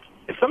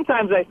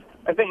sometimes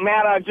I think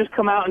Matt ought to just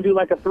come out and do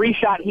like a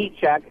 3-shot heat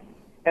check,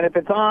 and if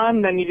it's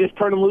on, then you just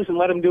turn him loose and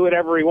let him do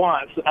whatever he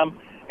wants.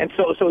 And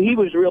so he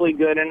was really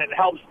good, and it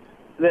helps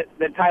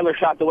that Tyler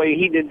shot the way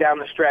he did down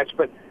the stretch.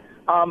 But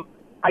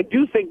I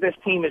do think this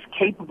team is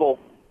capable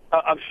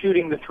of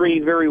shooting the 3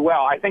 very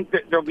well. I think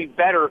that they'll be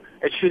better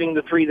at shooting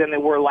the 3 than they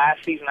were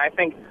last season. I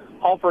think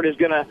Halford is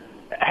going to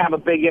have a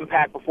big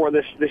impact before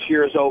this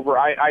year is over.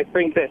 I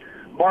think that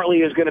Bartley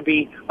is going to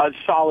be a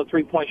solid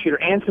 3-point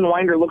shooter. Anson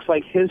Winder looks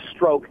like his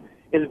stroke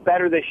is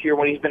better this year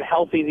when he's been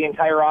healthy the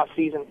entire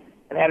offseason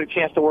and had a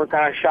chance to work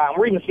on a shot. And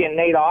we're even seeing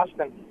Nate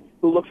Austin,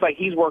 who looks like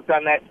he's worked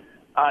on that,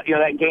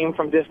 that game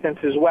from distance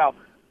as well.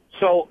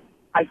 So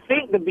I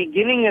think the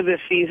beginning of this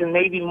season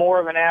may be more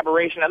of an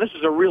aberration. Now, this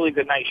is a really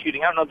good night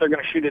shooting. I don't know if they're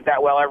going to shoot it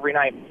that well every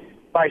night,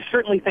 but I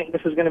certainly think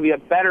this is going to be a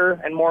better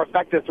and more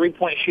effective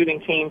 3-point shooting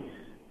team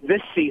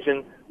this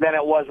season than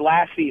it was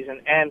last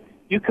season. And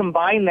you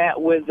combine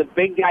that with the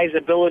big guy's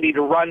ability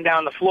to run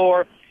down the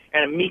floor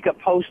and a Mika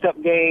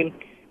post-up game,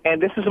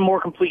 and this is a more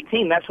complete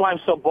team. That's why I'm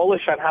so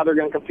bullish on how they're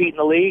going to compete in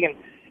the league.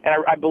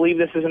 and I believe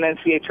this is an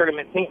NCAA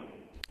tournament team.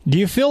 Do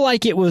you feel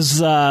like it was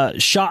the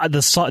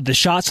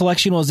shot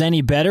selection was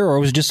any better, or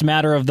was it just a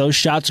matter of those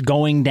shots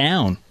going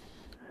down?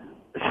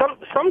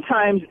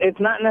 Sometimes it's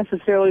not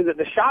necessarily that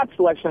the shot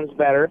selection's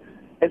better.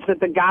 It's that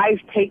the guys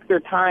take their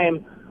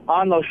time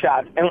on those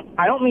shots. And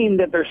I don't mean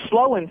that they're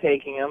slow in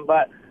taking them,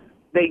 but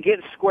they get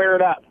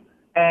squared up,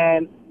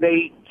 and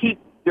they keep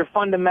their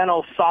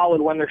fundamentals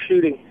solid when they're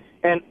shooting.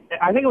 And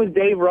I think it was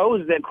Dave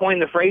Rose that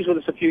coined the phrase with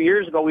us a few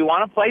years ago, we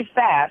want to play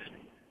fast,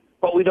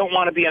 but we don't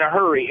want to be in a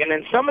hurry. And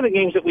in some of the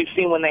games that we've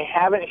seen when they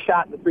haven't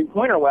shot the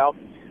three-pointer well,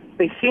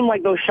 they seem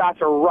like those shots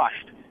are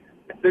rushed.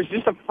 There's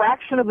just a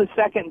fraction of a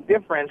second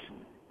difference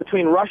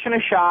between rushing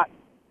a shot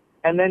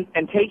and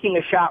taking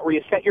a shot where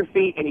you set your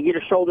feet and you get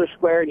your shoulders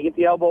squared, you get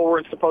the elbow where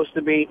it's supposed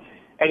to be,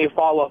 and you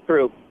follow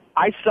through.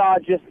 I saw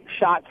just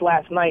shots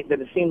last night that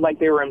it seemed like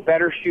they were in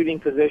better shooting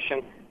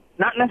position,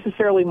 not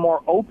necessarily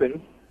more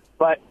open,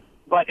 but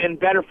in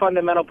better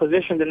fundamental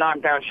position to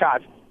knock down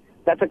shots.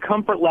 That's a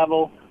comfort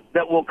level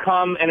that will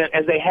come, and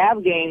as they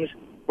have games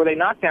where they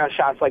knock down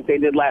shots like they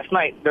did last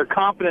night, their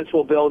confidence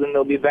will build and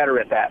they'll be better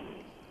at that.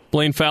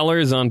 Blaine Fowler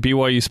is on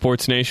BYU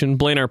Sports Nation.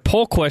 Blaine, our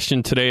poll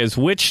question today is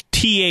which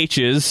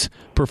TH's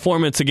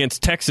performance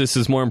against Texas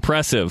is more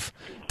impressive,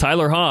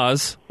 Tyler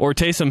Haws or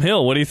Taysom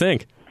Hill? What do you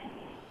think?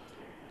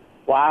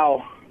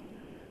 Wow.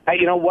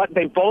 You know what?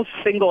 They both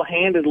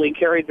single-handedly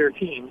carried their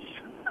teams.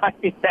 I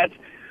mean,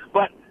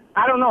 but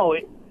I don't know.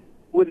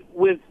 With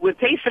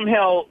Taysom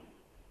Hill,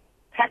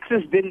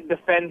 Texas didn't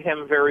defend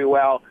him very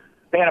well.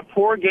 They had a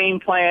poor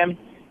game plan,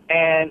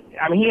 and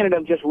I mean, he ended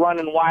up just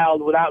running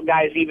wild without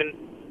guys even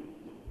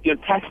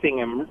testing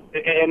him,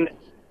 and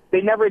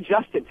they never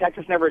adjusted.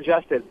 Texas never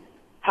adjusted.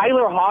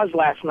 Tyler Haws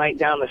last night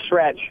down the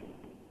stretch,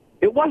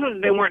 it wasn't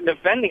that they weren't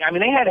defending. I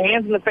mean, they had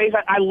hands in the face.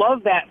 I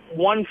love that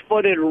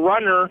one-footed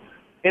runner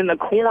in the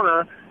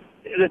corner.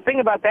 The thing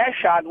about that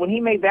shot, when he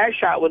made that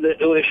shot with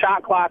a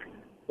shot clock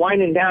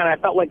winding down, I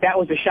felt like that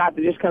was a shot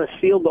that just kind of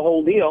sealed the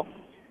whole deal.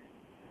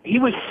 He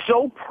was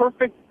so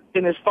perfect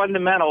in his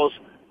fundamentals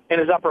in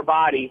his upper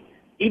body.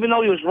 Even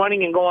though he was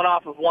running and going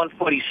off of one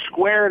foot, he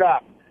squared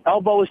up.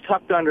 Elbow was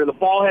tucked under. The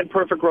ball had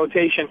perfect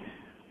rotation.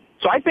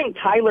 So I think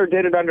Tyler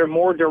did it under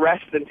more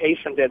duress than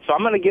Taysom did. So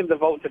I'm going to give the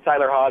vote to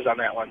Tyler Haws on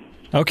that one.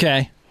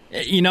 Okay.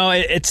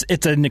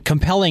 It's a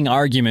compelling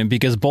argument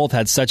because both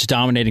had such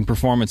dominating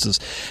performances.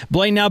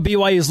 Blaine, now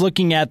BYU is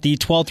looking at the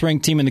 12th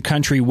ranked team in the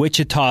country,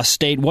 Wichita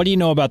State. What do you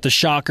know about the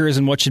Shockers,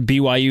 and what should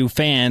BYU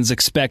fans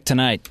expect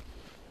tonight?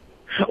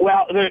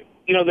 Well,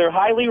 they're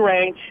highly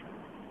ranked,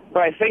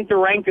 but I think they're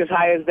ranked as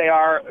high as they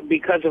are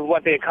because of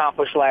what they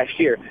accomplished last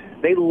year.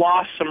 They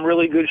lost some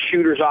really good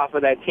shooters off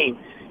of that team.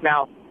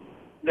 Now,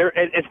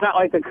 it's not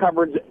like the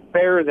cupboard's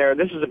bare there.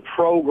 This is a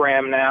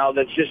program now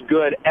that's just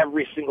good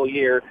every single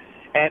year,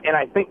 and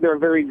I think they're a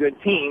very good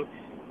team,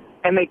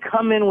 and they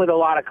come in with a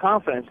lot of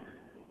confidence.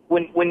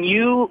 When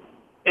you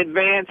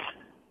advance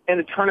in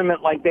the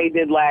tournament like they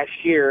did last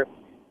year,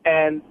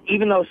 and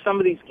even though some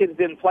of these kids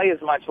didn't play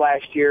as much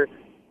last year,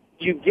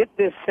 you get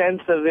this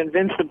sense of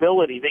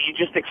invincibility that you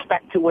just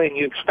expect to win.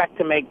 You expect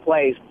to make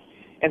plays.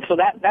 And so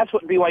that's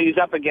what BYU's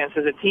up against,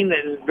 is a team that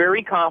is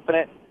very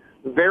confident,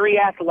 very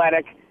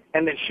athletic,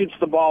 and that shoots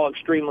the ball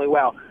extremely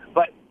well.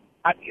 But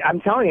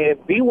I'm telling you, if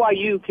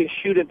BYU can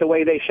shoot it the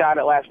way they shot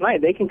it last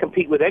night, they can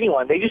compete with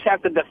anyone. They just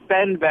have to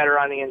defend better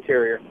on the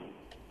interior.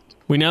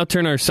 We now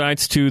turn our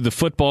sights to the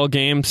football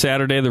game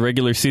Saturday, the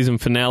regular season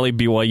finale,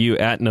 BYU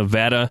at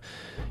Nevada.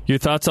 Your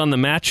thoughts on the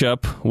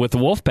matchup with the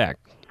Wolfpack?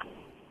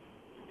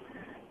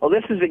 Well,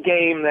 this is a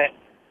game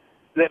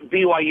that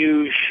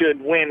BYU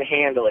should win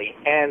handily.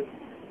 And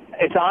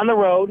it's on the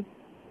road,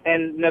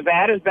 and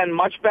Nevada's been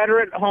much better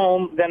at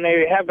home than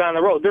they have been on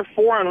the road. They're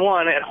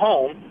 4-1 at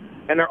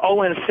home, and they're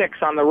 0-6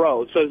 on the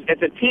road. So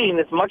it's a team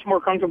that's much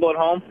more comfortable at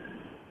home,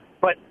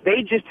 but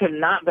they just have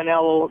not been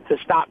able to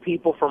stop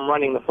people from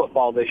running the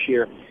football this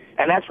year.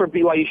 And that's where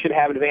BYU should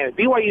have an advantage.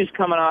 BYU's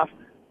coming off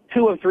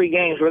 2 of 3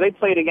 games where they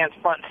played against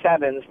front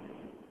sevens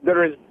that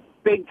are as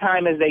big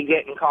time as they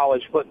get in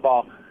college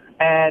football.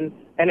 And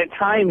at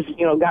times,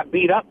 got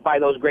beat up by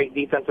those great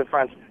defensive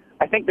fronts.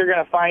 I think they're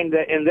going to find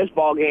that in this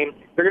ball game,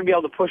 they're going to be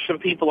able to push some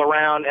people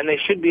around, and they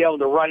should be able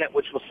to run it,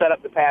 which will set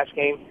up the pass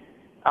game.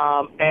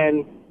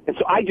 And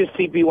so I just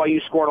see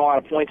BYU scoring a lot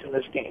of points in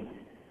this game.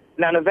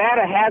 Now,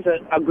 Nevada has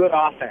a good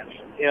offense.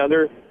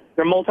 They're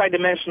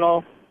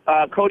multidimensional.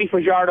 Cody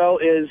Fajardo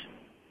is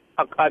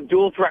a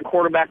dual-threat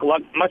quarterback,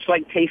 much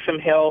like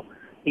Taysom Hill.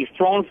 He's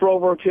thrown for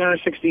over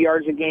 260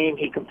 yards a game.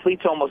 He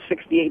completes almost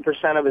 68%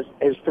 of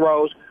his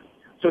throws.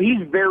 So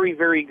he's very,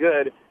 very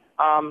good.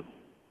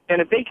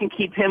 And if they can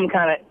keep him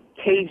kind of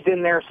caged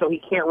in there so he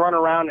can't run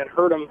around and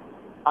hurt him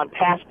on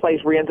pass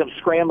plays where he ends up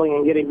scrambling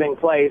and getting big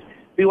plays,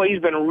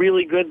 BYU's been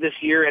really good this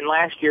year and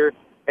last year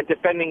at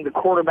defending the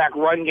quarterback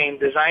run game,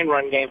 design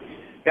run game.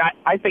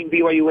 I think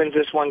BYU wins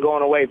this one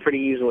going away pretty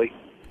easily.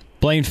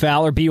 Blaine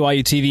Fowler,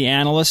 BYU TV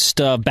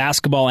analyst,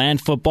 basketball and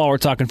football. We're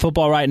talking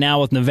football right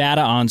now with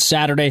Nevada on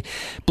Saturday.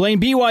 Blaine,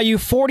 BYU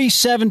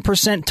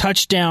 47%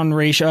 touchdown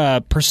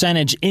ratio,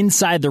 percentage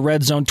inside the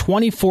red zone,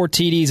 24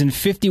 TDs and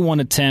 51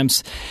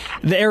 attempts.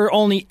 There are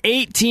only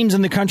 8 teams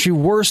in the country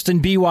worse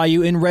than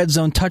BYU in red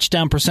zone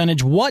touchdown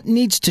percentage. What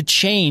needs to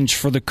change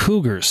for the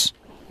Cougars?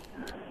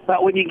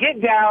 But when you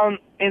get down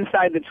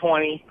inside the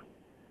 20,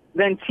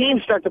 then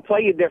teams start to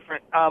play you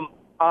different.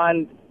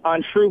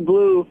 On True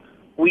Blue,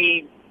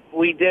 we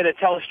did a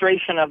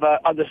illustration of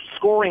the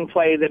scoring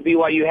play that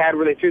BYU had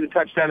where they threw the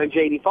touchdown to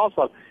J.D.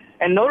 Falslow.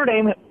 And Notre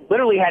Dame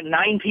literally had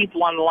 9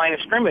 people on the line of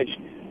scrimmage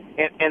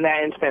in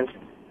that instance.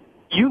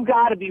 You've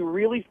got to be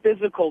really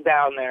physical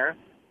down there,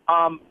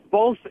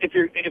 both if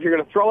you're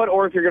going to throw it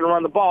or if you're going to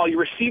run the ball. Your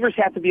receivers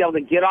have to be able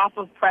to get off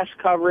of press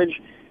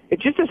coverage. It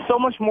just is so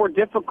much more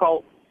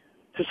difficult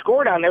to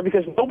score down there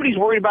because nobody's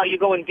worried about you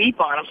going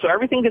deep on them. So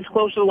everything gets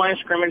close to the line of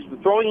scrimmage. The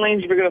throwing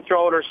lanes, if you're going to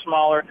throw it, are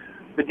smaller.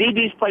 The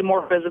DBs play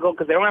more physical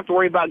because they don't have to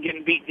worry about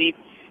getting beat deep.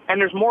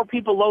 And there's more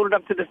people loaded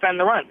up to defend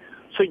the run.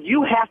 So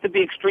you have to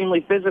be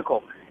extremely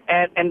physical.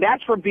 And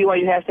that's where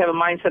BYU has to have a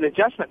mindset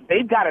adjustment.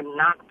 They've got to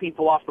knock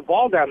people off the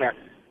ball down there.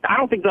 I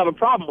don't think they'll have a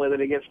problem with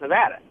it against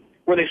Nevada.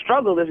 Where they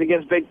struggled is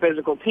against big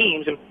physical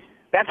teams. And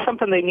that's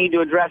something they need to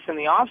address in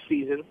the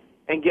offseason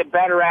and get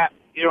better at,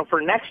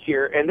 for next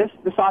year. And this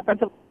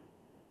offensive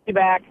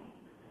back,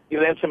 they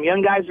have some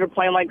young guys that are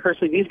playing like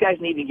Kersley. These guys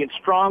need to get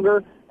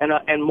stronger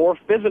and more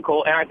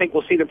physical, and I think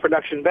we'll see the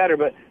production better.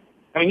 But,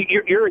 I mean,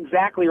 you're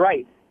exactly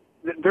right.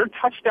 Their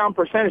touchdown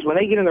percentage when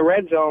they get in the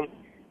red zone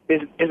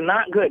is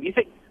not good. You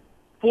think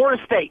Florida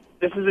State,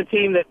 this is a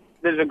team that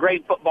is a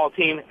great football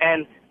team,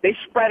 and they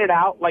spread it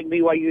out like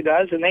BYU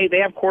does, and they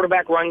have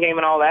quarterback run game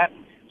and all that.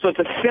 So it's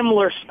a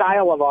similar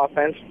style of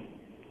offense.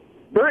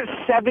 They're at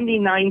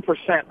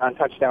 79% on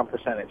touchdown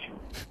percentage.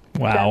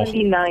 Wow.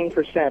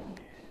 79%.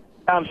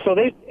 So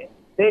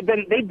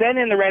they've been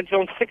in the red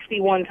zone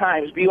 61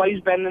 times.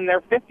 BYU's been in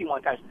there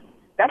 51 times.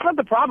 That's not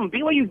the problem.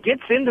 BYU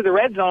gets into the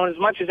red zone as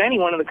much as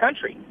anyone in the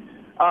country.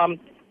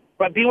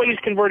 But BYU's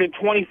converted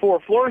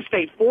 24. Florida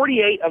State,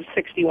 48 of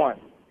 61.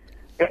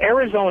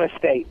 Arizona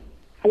State,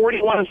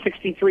 41 of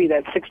 63.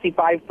 That's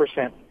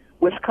 65%.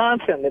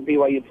 Wisconsin that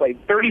BYU played,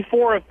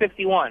 34 of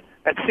 51.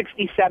 That's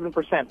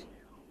 67%.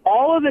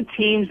 All of the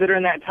teams that are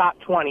in that top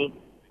 20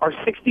 are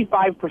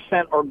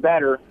 65% or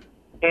better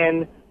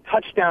in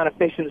touchdown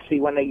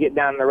efficiency when they get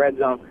down in the red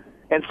zone.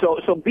 And so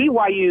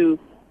BYU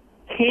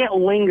can't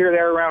linger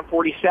there around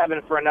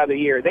 47 for another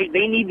year.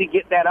 They need to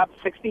get that up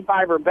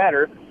 65 or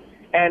better.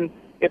 And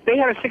if they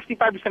had a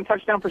 65%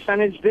 touchdown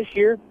percentage this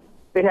year,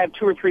 they'd have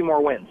 2 or 3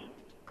 more wins.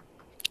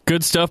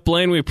 Good stuff,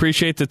 Blaine. We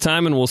appreciate the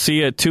time, and we'll see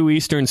you at 2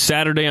 Eastern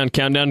Saturday on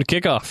Countdown to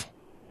Kickoff.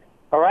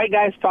 All right,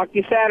 guys. Talk to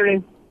you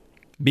Saturday.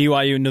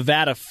 BYU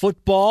Nevada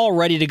football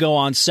ready to go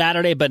on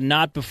Saturday, but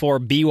not before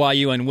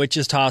BYU and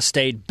Wichita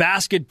State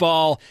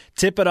basketball.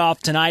 Tip it off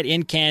tonight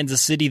in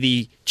Kansas City,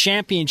 the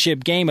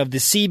championship game of the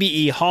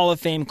CBE Hall of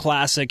Fame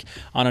Classic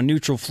on a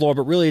neutral floor,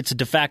 but really it's a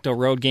de facto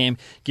road game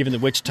given that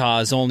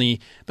Wichita is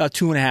only about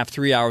 2.5,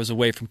 3 hours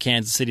away from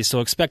Kansas City, so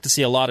expect to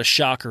see a lot of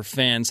Shocker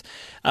fans.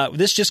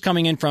 This just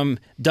coming in from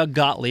Doug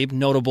Gottlieb,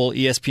 notable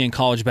ESPN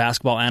college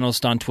basketball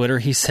analyst on Twitter.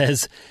 He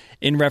says,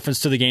 in reference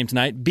to the game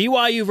tonight,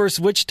 BYU versus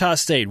Wichita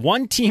State.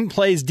 One team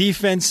plays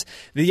defense,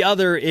 the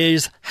other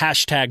is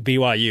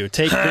 #BYU.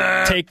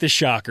 Take the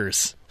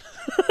Shockers.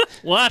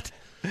 What?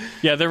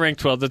 Yeah, they're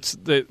ranked 12.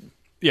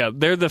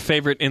 They're the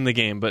favorite in the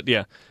game, but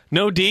yeah.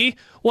 No D?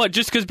 What,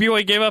 just because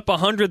BYU gave up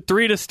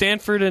 103 to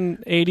Stanford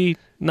and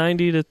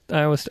 90 to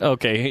Iowa State?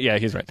 Okay, yeah,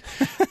 he's right.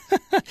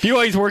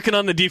 BYU's working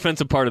on the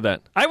defensive part of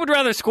that. I would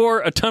rather score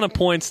a ton of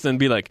points than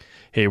be like,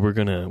 hey, we're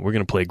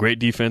gonna play great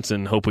defense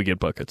and hope we get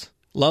buckets.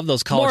 Love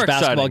those college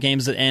basketball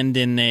games that end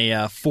in a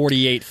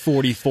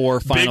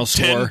 48-44 final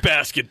score. Big Ten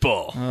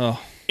basketball.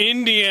 Oh.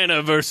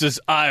 Indiana versus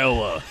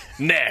Iowa.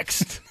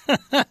 Next.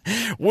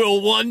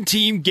 Will one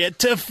team get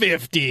to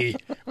 50?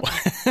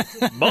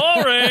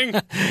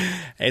 Boring.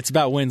 It's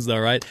about wins, though,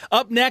 right?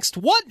 Up next,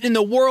 what in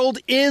the world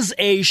is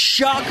a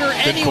Shocker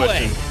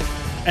anyway?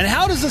 And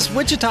how does this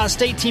Wichita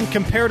State team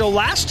compare to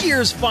last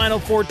year's Final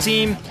Four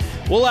team?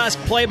 We'll ask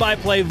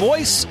play-by-play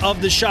voice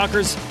of the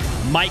Shockers,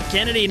 Mike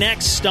Kennedy,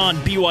 next on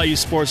BYU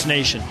Sports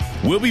Nation.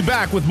 We'll be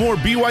back with more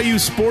BYU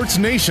Sports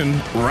Nation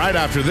right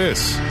after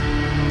this.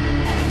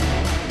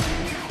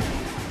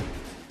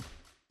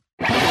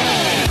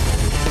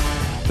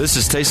 This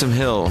is Taysom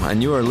Hill,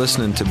 and you are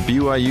listening to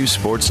BYU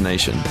Sports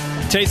Nation.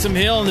 Taysom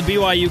Hill and the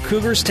BYU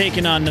Cougars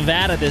taking on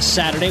Nevada this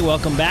Saturday.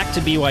 Welcome back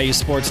to BYU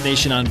Sports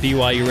Nation on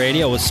BYU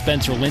Radio with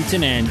Spencer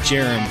Linton and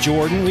Jerem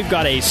Jordan. We've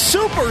got a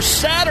super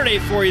Saturday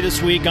for you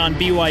this week on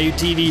BYU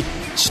TV,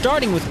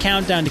 starting with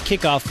Countdown to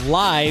Kickoff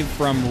live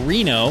from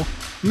Reno. I'm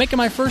making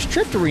my first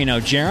trip to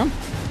Reno, Jerem.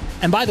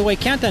 And by the way,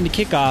 Countdown to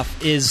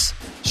Kickoff is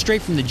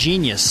straight from the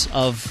genius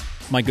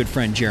of my good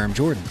friend Jerem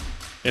Jordan.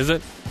 Is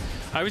it?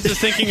 I was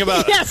just thinking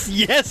about...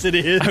 Yes, it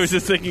is. I was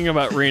just thinking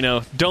about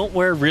Reno. Don't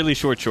wear really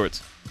short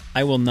shorts.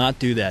 I will not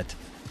do that.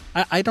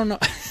 I don't know.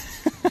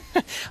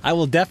 I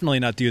will definitely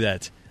not do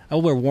that.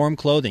 I'll wear warm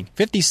clothing.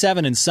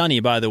 57 and sunny,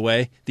 by the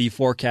way, the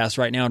forecast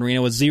right now in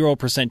Reno with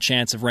 0%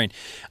 chance of rain.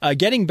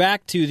 Getting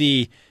back to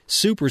the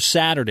Super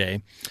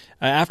Saturday,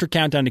 after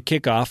countdown to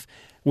kickoff,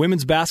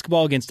 women's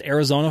basketball against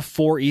Arizona,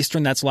 4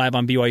 Eastern. That's live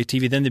on BYU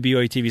TV. Then the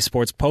BYU TV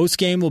Sports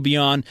postgame will be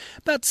on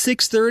about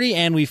 6:30,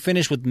 and we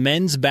finish with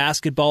men's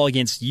basketball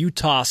against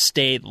Utah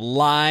State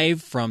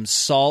live from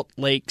Salt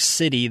Lake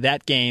City.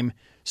 That game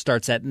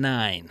starts at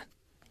 9.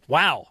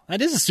 Wow,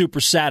 that is a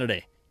Super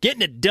Saturday.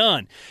 Getting it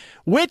done.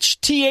 Which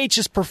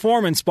TH's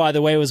performance, by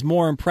the way, was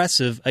more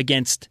impressive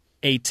against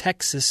a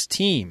Texas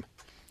team?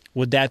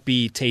 Would that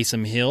be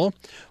Taysom Hill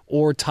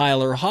or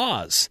Tyler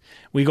Haws?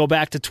 We go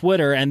back to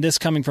Twitter, and this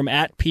coming from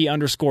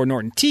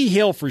 @P_Norton. T.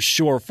 Hill for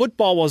sure.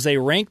 Football was a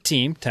ranked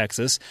team,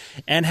 Texas,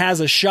 and has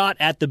a shot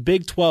at the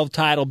Big 12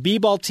 title.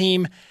 B-ball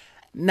team,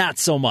 not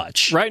so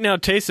much. Right now,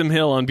 Taysom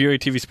Hill on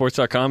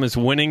BYUTVSports.com is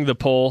winning the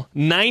poll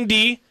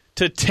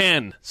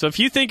 90-10. So if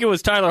you think it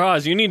was Tyler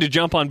Haws, you need to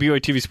jump on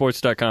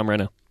BYUTVSports.com right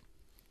now.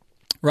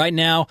 Right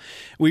now,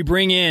 we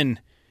bring in...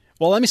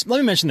 Well, let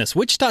me mention this.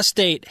 Wichita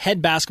State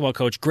head basketball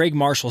coach Greg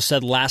Marshall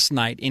said last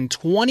night, in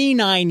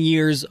 29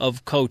 years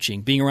of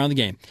coaching, being around the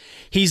game,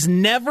 he's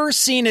never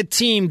seen a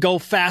team go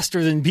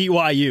faster than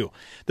BYU.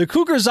 The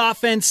Cougars'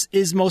 offense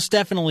is most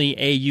definitely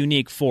a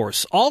unique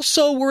force.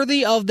 Also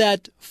worthy of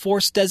that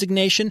force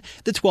designation,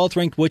 the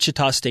 12th-ranked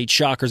Wichita State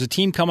Shockers, a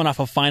team coming off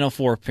a Final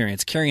Four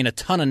appearance, carrying a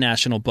ton of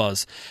national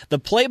buzz. The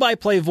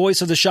play-by-play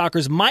voice of the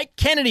Shockers, Mike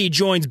Kennedy,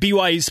 joins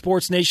BYU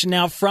Sports Nation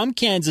now from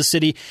Kansas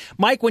City.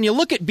 Mike, when you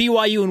look at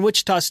BYU and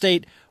Wichita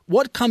State,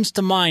 what comes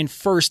to mind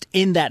first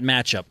in that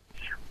matchup?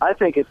 I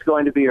think it's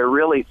going to be a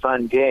really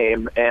fun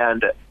game,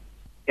 and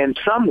in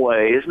some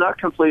ways, not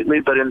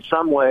completely, but in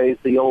some ways,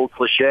 the old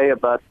cliche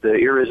about the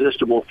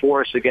irresistible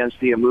force against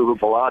the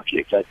immovable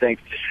object. I think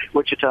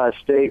Wichita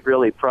State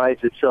really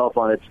prides itself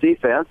on its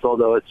defense,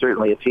 although it's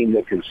certainly a team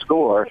that can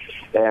score,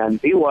 and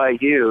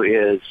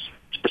BYU is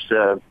just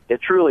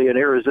truly an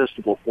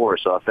irresistible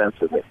force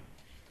offensively.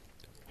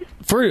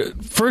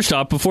 First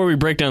off, before we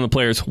break down the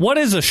players, what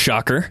is a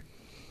shocker?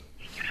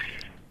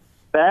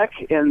 Back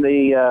in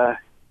the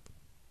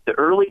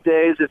early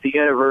days of the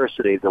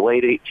university, the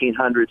late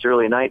 1800s,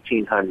 early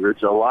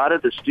 1900s, a lot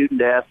of the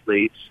student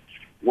athletes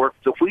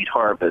worked the wheat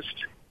harvest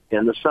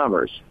in the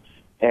summers.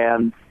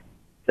 And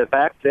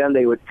back then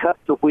they would cut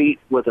the wheat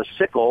with a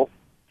sickle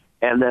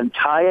and then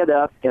tie it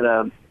up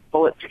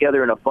pull it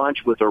together in a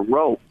bunch with a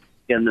rope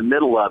in the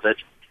middle of it,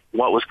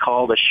 what was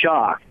called a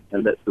shock.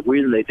 And the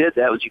reason they did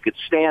that was you could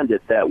stand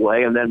it that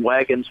way, and then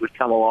wagons would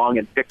come along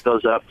and pick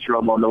those up,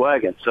 throw them on the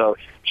wagon. So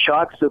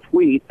shocks of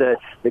wheat, the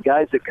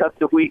guys that cut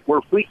the wheat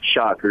were wheat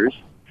shockers,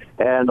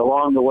 and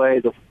along the way,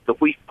 the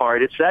wheat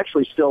part, it's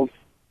actually still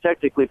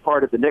technically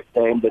part of the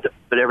nickname, but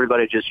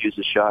everybody just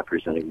uses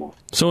shockers anymore.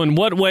 So in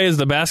what way is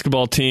the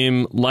basketball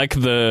team like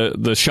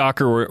the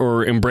shocker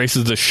or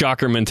embraces the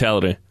shocker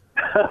mentality?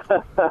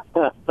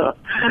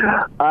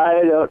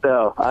 I don't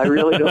know. I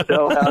really don't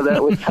know how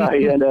that would tie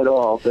in at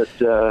all.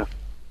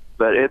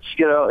 But it's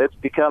it's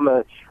become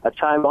a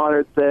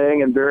time-honored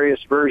thing and various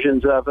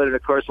versions of it. And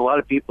of course, a lot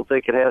of people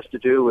think it has to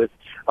do with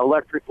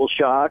electrical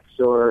shocks,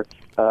 or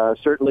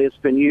certainly it's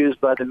been used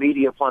by the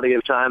media plenty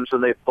of times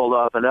when they've pulled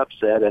off an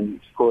upset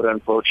and quote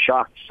unquote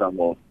shocked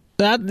someone.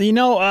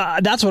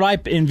 That's what I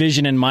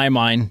envision in my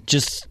mind.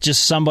 Just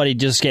somebody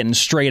just getting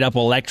straight up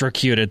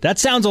electrocuted. That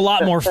sounds a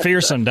lot more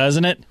fearsome,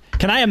 doesn't it?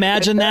 Can I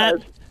imagine that?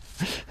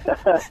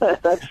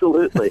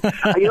 Absolutely.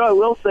 I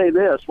will say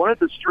this. One of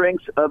the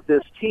strengths of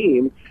this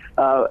team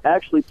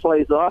actually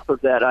plays off of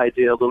that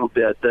idea a little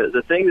bit.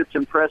 The thing that's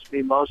impressed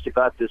me most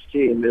about this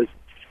team is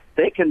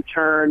they can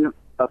turn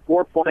a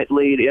 4-point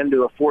lead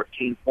into a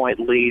 14-point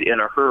lead in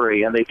a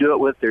hurry, and they do it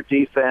with their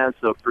defense.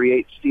 They'll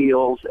create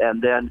steals,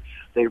 and then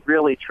they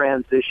really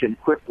transition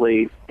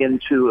quickly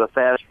into a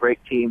fast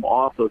break team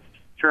off of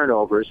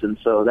turnovers, and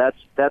so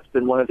that's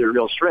been one of their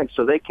real strengths.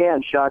 So they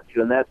can shock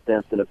you in that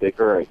sense in a big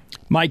hurry.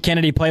 Mike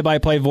Kennedy,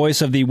 play-by-play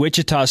voice of the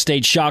Wichita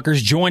State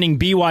Shockers, joining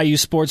BYU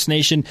Sports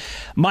Nation.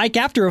 Mike,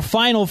 after a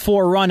Final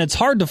Four run, it's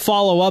hard to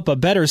follow up a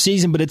better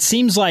season, but it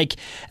seems like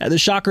the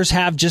Shockers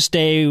have just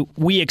a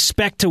we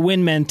expect to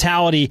win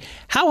mentality.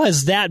 How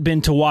has that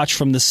been to watch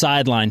from the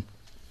sideline?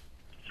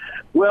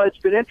 Well, it's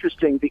been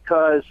interesting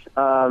because,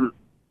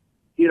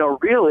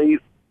 really,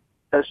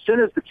 as soon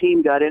as the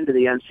team got into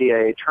the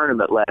NCAA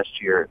tournament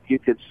last year, you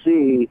could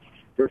see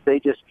that they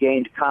just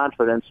gained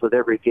confidence with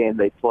every game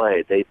they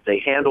played. They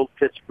handled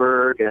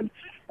Pittsburgh and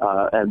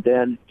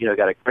then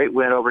got a great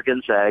win over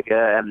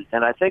Gonzaga,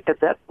 and I think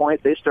at that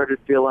point they started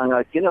feeling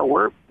like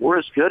we're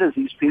as good as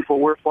these people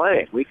we're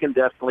playing. We can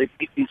definitely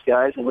beat these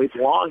guys, and we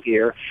belong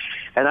here.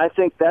 And I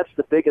think that's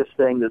the biggest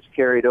thing that's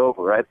carried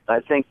over. I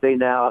think they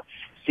now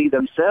see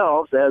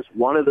themselves as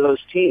one of those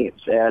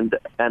teams, and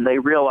they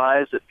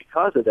realize that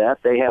because of that,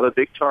 they have a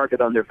big target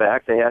on their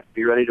back. They have to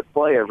be ready to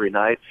play every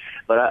night.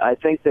 But I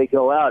think they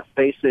go out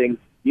facing,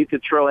 you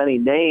could throw any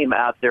name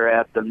out there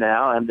at them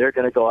now, and they're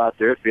going to go out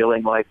there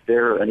feeling like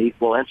they're an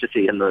equal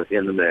entity in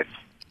the mix.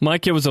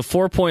 Mike, it was a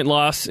 4-point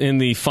loss in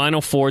the Final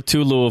Four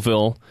to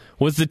Louisville.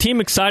 Was the team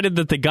excited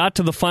that they got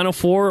to the Final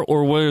Four,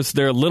 or was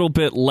there a little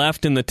bit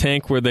left in the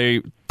tank where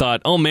they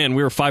thought, oh man,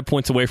 we were 5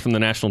 points away from the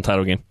national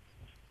title game?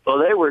 Well,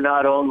 they were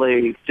not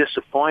only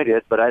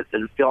disappointed, but I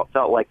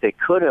felt like they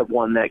could have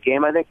won that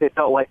game. I think they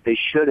felt like they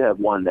should have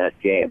won that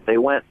game. They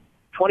went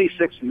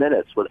 26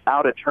 minutes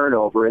without a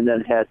turnover and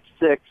then had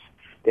 6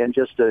 in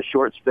just a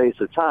short space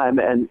of time.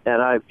 And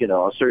I,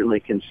 I'll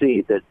certainly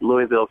concede that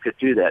Louisville could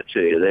do that to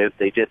you.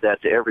 They did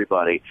that to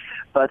everybody.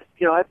 But,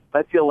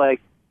 I feel like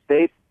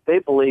they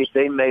believe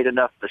they made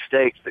enough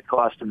mistakes that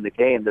cost them the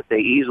game that they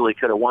easily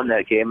could have won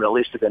that game and at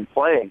least have been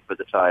playing for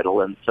the title.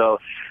 And so,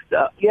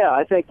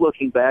 I think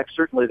looking back,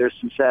 certainly there's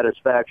some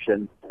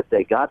satisfaction that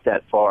they got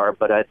that far,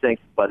 but I think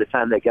by the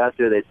time they got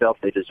there, they felt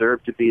they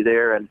deserved to be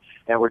there and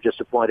were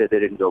disappointed they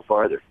didn't go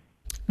farther.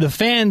 The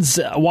fans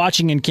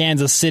watching in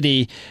Kansas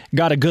City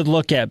got a good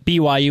look at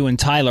BYU and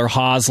Tyler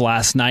Haws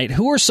last night.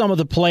 Who are some of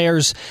the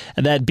players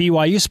that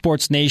BYU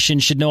Sports Nation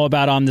should know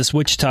about on this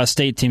Wichita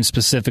State team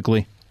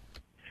specifically?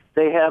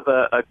 They have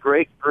a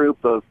great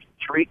group of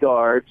 3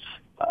 guards.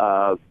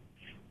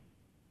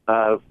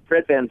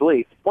 Fred Van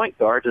Vliet, the point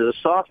guard, is a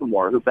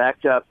sophomore who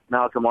backed up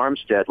Malcolm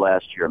Armstead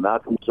last year.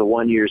 Malcolm was a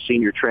one-year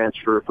senior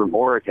transfer from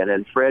Oregon,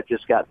 and Fred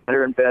just got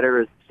better and better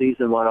as the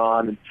season went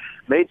on and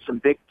made some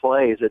big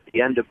plays at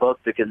the end of both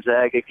the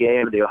Gonzaga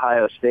game and the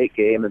Ohio State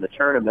game in the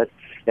tournament,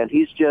 and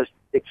he's just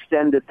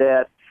extended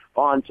that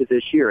on to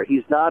this year.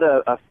 He's not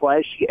a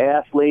flashy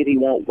athlete. He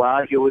won't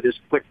wow you with his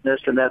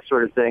quickness and that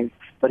sort of thing,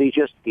 but he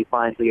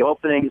finds the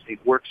openings. He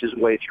works his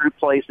way through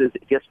places.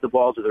 He gets the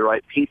ball to the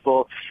right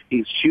people.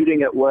 He's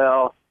shooting it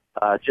well.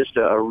 Just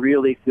a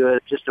really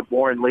good, just a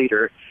born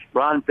leader.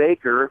 Ron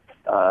Baker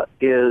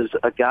is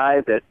a guy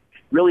that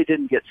really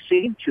didn't get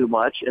seen too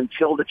much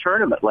until the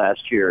tournament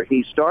last year.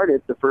 He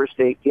started the first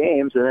 8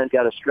 games and then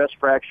got a stress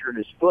fracture in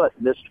his foot,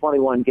 missed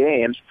 21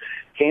 games,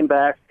 came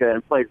back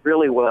and played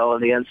really well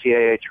in the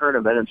NCAA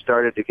tournament and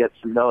started to get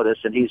some notice,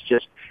 and he's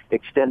just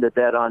extended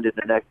that on to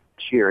the next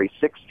year. He's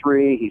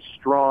 6'3", he's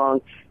strong,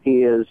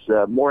 he is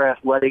more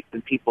athletic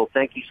than people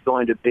think he's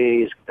going to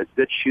be. He's a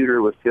good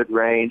shooter with good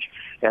range.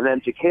 And then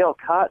Jakail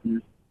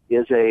Cotton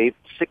is a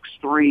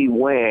 6'3"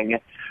 wing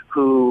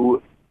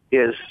who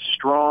is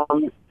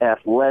strong,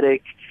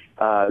 athletic,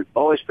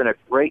 always been a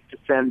great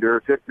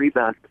defender, good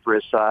rebounder for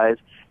his size.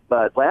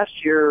 But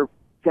last year,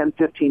 10,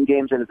 15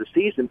 games into the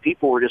season,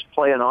 people were just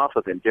playing off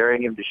of him,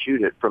 daring him to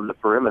shoot it from the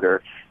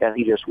perimeter. And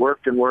he just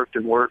worked and worked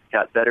and worked,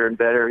 got better and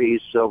better.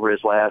 He's, over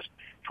his last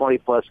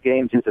 20-plus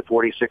games, he's a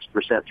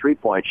 46%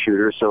 three-point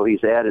shooter, so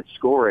he's added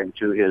scoring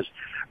to his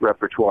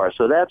repertoire.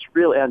 So that's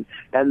really, and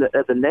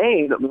the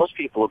name that most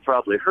people have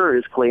probably heard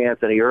is Clay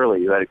Anthony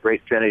Early, who had a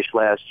great finish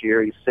last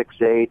year. He's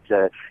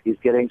 6'8". He's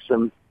getting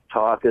some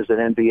talk as an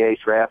NBA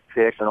draft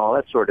pick and all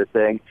that sort of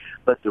thing.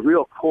 But the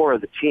real core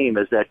of the team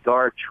is that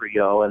guard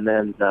trio, and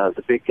then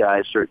the big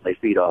guys certainly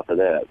feed off of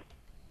that.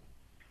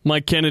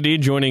 Mike Kennedy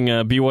joining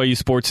BYU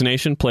Sports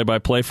Nation,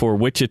 play-by-play for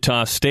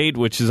Wichita State,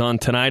 which is on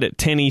tonight at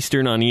 10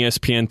 Eastern on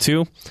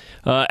ESPN2.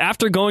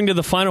 After going to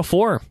the Final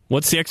Four,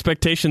 what's the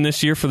expectation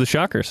this year for the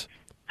Shockers?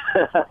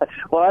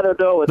 Well, I don't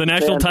know. The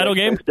national title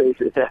game?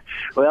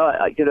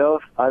 Well,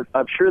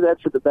 I'm sure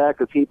that's at the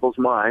back of people's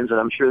minds, and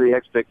I'm sure the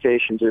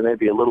expectations are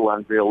maybe a little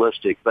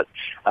unrealistic. But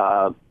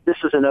this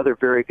is another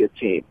very good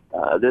team.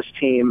 This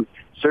team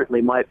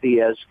certainly might be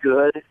as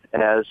good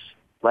as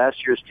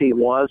last year's team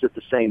was at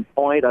the same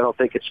point. I don't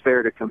think it's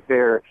fair to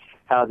compare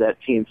how that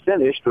team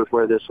finished with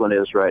where this one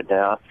is right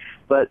now.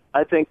 But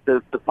I think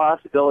the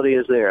possibility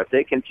is there. If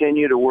they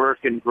continue to work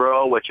and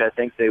grow, which I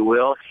think they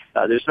will,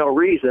 there's no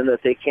reason that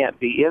they can't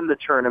be in the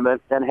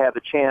tournament and have a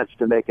chance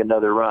to make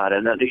another run.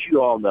 And as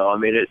you all know, I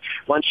mean,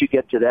 once you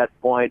get to that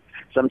point,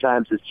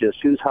 sometimes it's just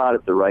who's hot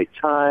at the right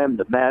time,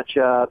 the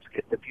matchups,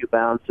 getting a few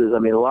bounces. I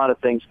mean, a lot of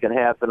things can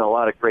happen. A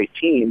lot of great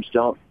teams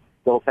don't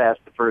go past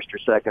the first or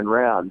second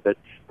round. But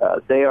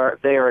they are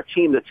a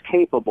team that's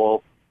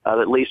capable of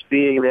at least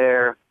being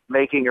there,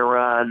 making a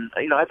run.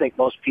 I think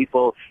most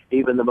people,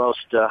 even the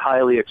most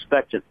highly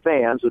expectant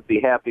fans, would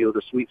be happy with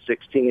a Sweet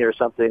 16 or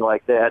something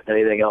like that.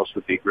 Anything else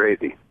would be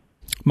gravy.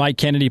 Mike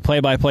Kennedy,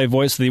 play-by-play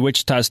voice of the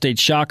Wichita State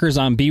Shockers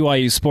on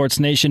BYU Sports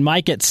Nation.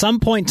 Mike, at some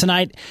point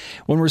tonight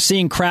when we're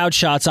seeing crowd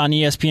shots on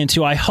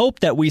ESPN2, I hope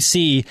that we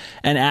see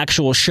an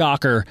actual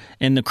Shocker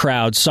in the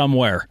crowd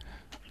somewhere.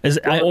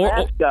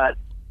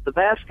 The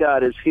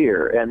mascot is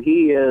here, and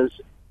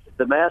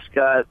the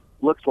mascot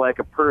looks like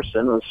a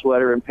person with a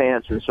sweater and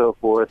pants and so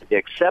forth,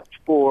 except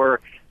for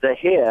the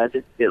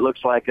head, it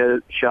looks like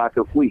a shock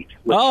of wheat.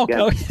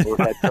 Which people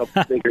had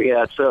trouble figuring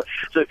out. So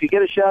if you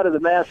get a shot of the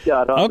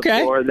mascot on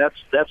the floor,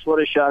 that's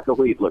what a shock of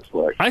wheat looks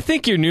like. I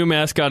think your new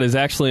mascot is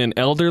actually an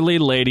elderly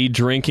lady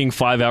drinking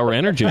 5-Hour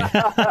Energy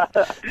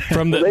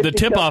from the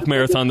tip-off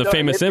marathon, the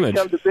famous image.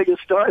 They've become the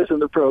biggest stars in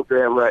the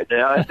program right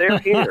now, and they're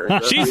here.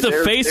 She's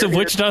the face of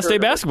Wichita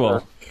State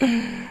basketball.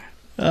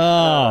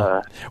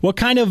 What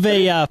kind of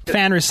a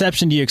fan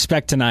reception do you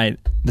expect tonight,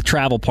 the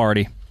travel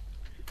party?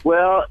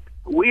 Well,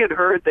 we had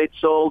heard they'd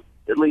sold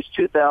at least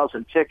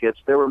 2,000 tickets.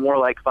 There were more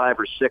like 5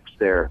 or 6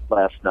 there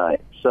last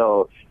night.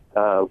 So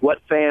what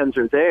fans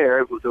are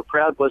there. The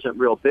crowd wasn't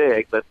real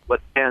big, but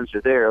what fans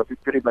are there are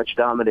pretty much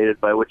dominated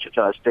by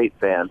Wichita State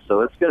fans.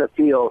 So it's going to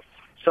feel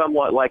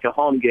somewhat like a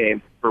home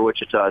game for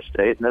Wichita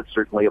State, and that's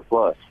certainly a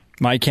plus.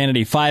 Mike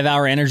Kennedy,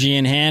 5-hour energy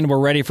in hand. We're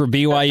ready for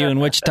BYU and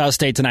Wichita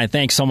State tonight.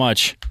 Thanks so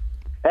much.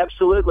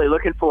 Absolutely.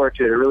 Looking forward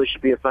to it. It really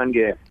should be a fun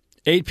game.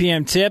 8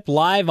 p.m. tip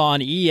live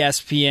on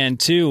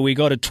ESPN2. We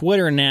go to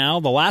Twitter now.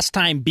 The last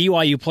time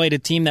BYU played a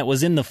team that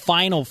was in the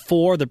Final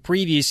Four the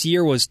previous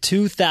year was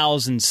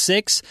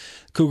 2006.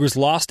 Cougars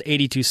lost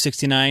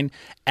 82-69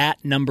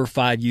 at number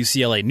 5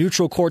 UCLA.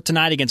 Neutral court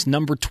tonight against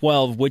number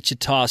 12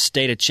 Wichita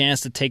State. A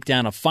chance to take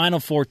down a Final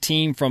Four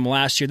team from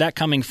last year. That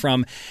coming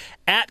from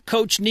at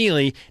Coach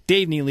Neely,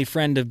 Dave Neely,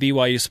 friend of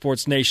BYU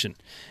Sports Nation.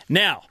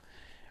 Now,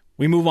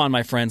 we move on,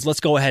 my friends. Let's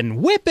go ahead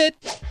and whip it.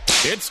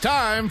 It's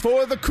time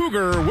for the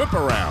Cougar Whip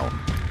Around.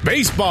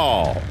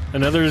 Baseball.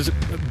 Another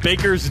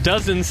Baker's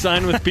dozen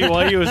signed with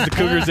BYU as the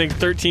Cougars ink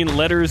 13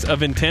 letters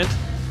of intent.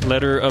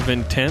 Letter of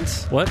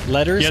intents? What?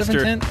 Letters of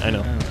intent? I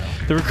know.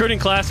 The recruiting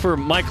class for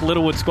Mike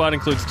Littlewood's squad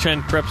includes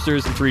 10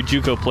 prepsters and 3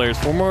 JUCO players.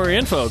 For more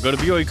info, go to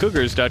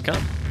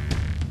BYUCougars.com.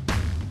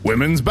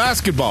 Women's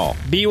basketball.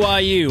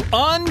 BYU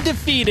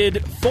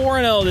undefeated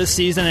 4-0 this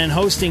season and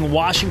hosting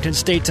Washington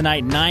State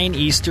tonight, 9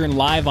 Eastern,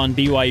 live on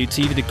BYU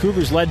TV. The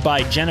Cougars led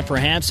by Jennifer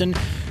Hampson,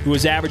 who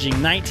was averaging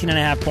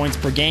 19.5 points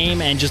per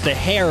game and just a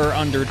hair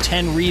under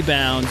 10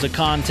 rebounds a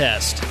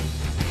contest.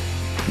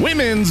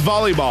 Women's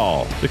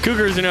volleyball. The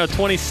Cougars are now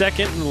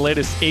 22nd in the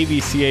latest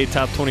AVCA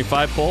Top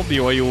 25 poll.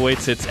 BYU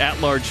awaits its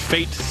at-large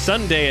fate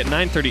Sunday at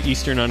 9:30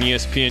 Eastern on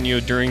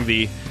ESPNU during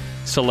the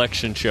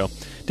selection show.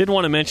 Did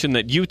want to mention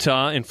that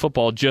Utah in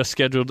football just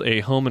scheduled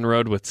a home and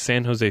road with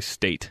San Jose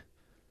State,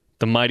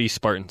 the mighty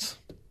Spartans.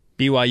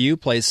 BYU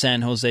plays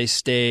San Jose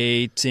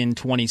State in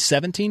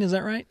 2017, is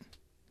that right?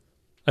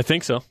 I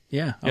think so.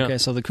 Yeah, okay,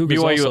 so the Cougars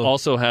BYU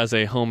also has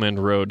a home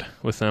and road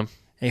with them.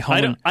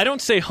 I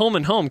don't say home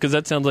and home because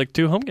that sounds like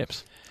 2 home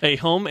games. A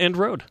home and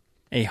road.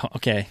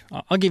 Okay,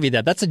 I'll give you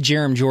that. That's a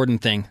Jerem Jordan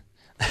thing.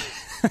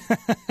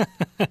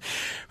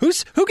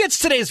 Who gets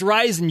today's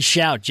Rise and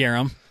Shout,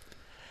 Jerem?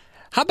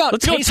 How about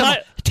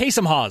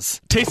Taysom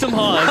Hawes? Taysom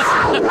Hawes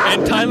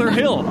and Tyler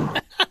Hill.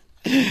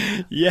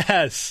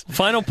 Yes.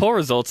 Final poll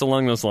results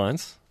along those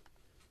lines.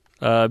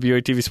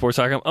 BYU TV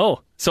Sports.com. Oh,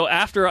 so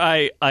after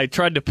I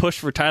tried to push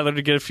for Tyler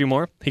to get a few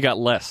more, he got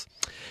less.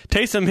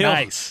 Taysom Hill,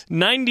 nice.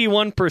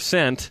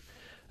 91%.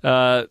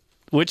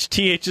 Which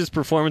TH's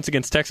performance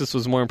against Texas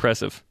was more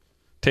impressive?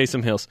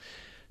 Taysom Hill's.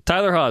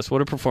 Tyler Haws,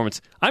 what a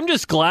performance. I'm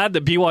just glad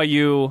that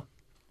BYU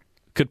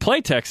could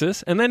play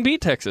Texas and then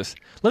beat Texas.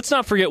 Let's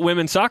not forget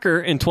women's soccer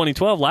in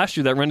 2012, last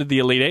year, that rented the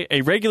Elite Eight.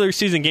 A regular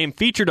season game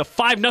featured a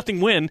 5-0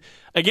 win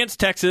against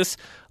Texas.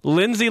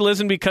 Lindsay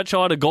Lisenby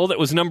Cutshall had a goal that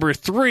was number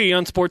 3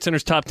 on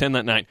SportsCenter's Top 10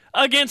 that night.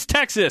 Against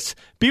Texas.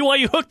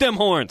 BYU hooked them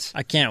horns.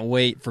 I can't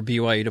wait for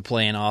BYU to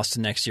play in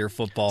Austin next year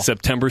football.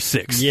 September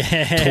 6th,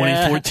 yeah.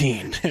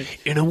 2014.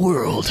 In a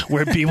world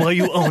where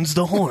BYU owns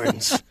the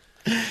horns.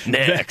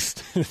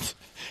 Next.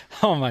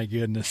 Oh, my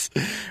goodness.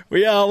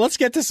 Let's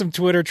get to some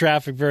Twitter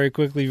traffic very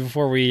quickly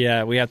before we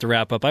have to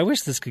wrap up. I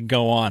wish this could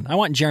go on. I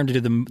want Jerem to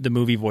do the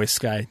movie voice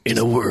guy. In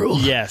a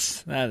world.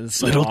 Yes. That is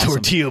so Little awesome.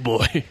 tortilla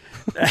boy.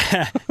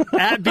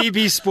 At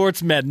BB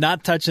Sports Med,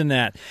 not touching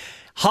that.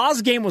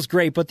 Haas' game was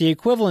great, but the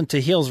equivalent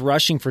to Hill's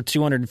rushing for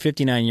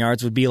 259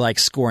 yards would be like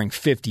scoring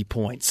 50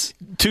 points.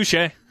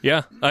 Touche.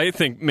 Yeah. I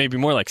think maybe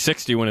more like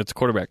 60 when it's a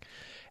quarterback.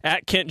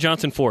 At Kent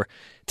Johnson 4.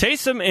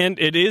 Taysom, and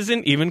it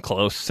isn't even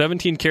close.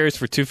 17 carries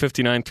for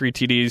 259, 3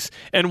 TDs,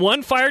 and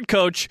 1 fired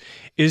coach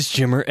is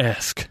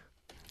Jimmer-esque.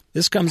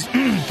 This comes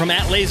from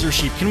at Laser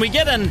Sheep. Can we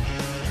get an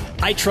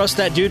I trust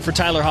that dude for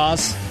Tyler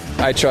Haas?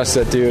 I trust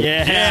that dude.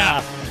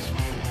 Yeah,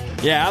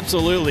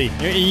 absolutely.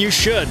 You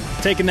should.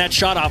 Taking that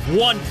shot off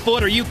 1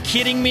 foot. Are you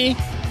kidding me?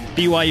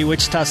 BYU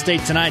Wichita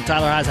State tonight.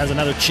 Tyler Haas has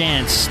another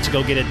chance to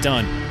go get it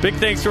done. Big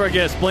thanks to our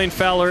guests, Blaine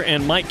Fowler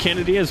and Mike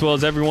Kennedy, as well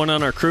as everyone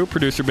on our crew.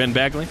 Producer Ben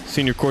Bagley,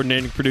 senior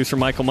coordinating producer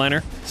Michael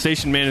Miner,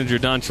 station manager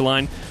Don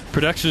Chaline,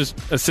 production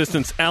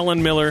assistants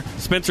Alan Miller,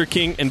 Spencer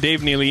King, and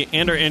Dave Neely,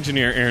 and our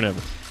engineer Aaron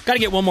Evans. Got to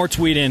get one more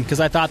tweet in because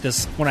I thought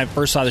this when I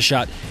first saw the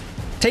shot.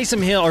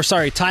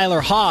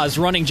 Tyler Haas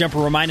running jumper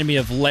reminded me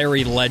of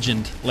Larry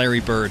Legend,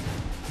 Larry Bird.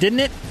 Didn't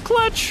it?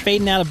 Clutch.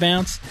 Fading out of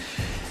bounds.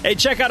 Hey,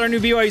 check out our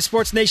new BYU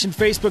Sports Nation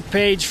Facebook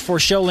page for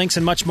show links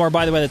and much more.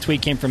 By the way, the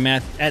tweet came from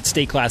Matt at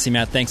Stay Classy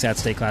Matt. Thanks, at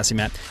Stay Classy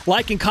Matt.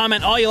 Like and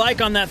comment all you like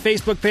on that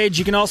Facebook page.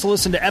 You can also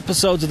listen to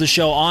episodes of the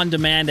show on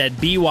demand at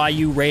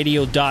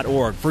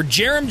BYURadio.org. For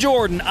Jerem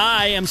Jordan,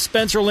 I am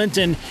Spencer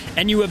Linton,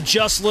 and you have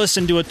just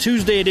listened to a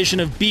Tuesday edition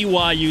of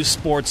BYU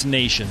Sports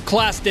Nation.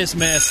 Class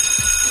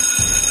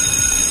dismissed.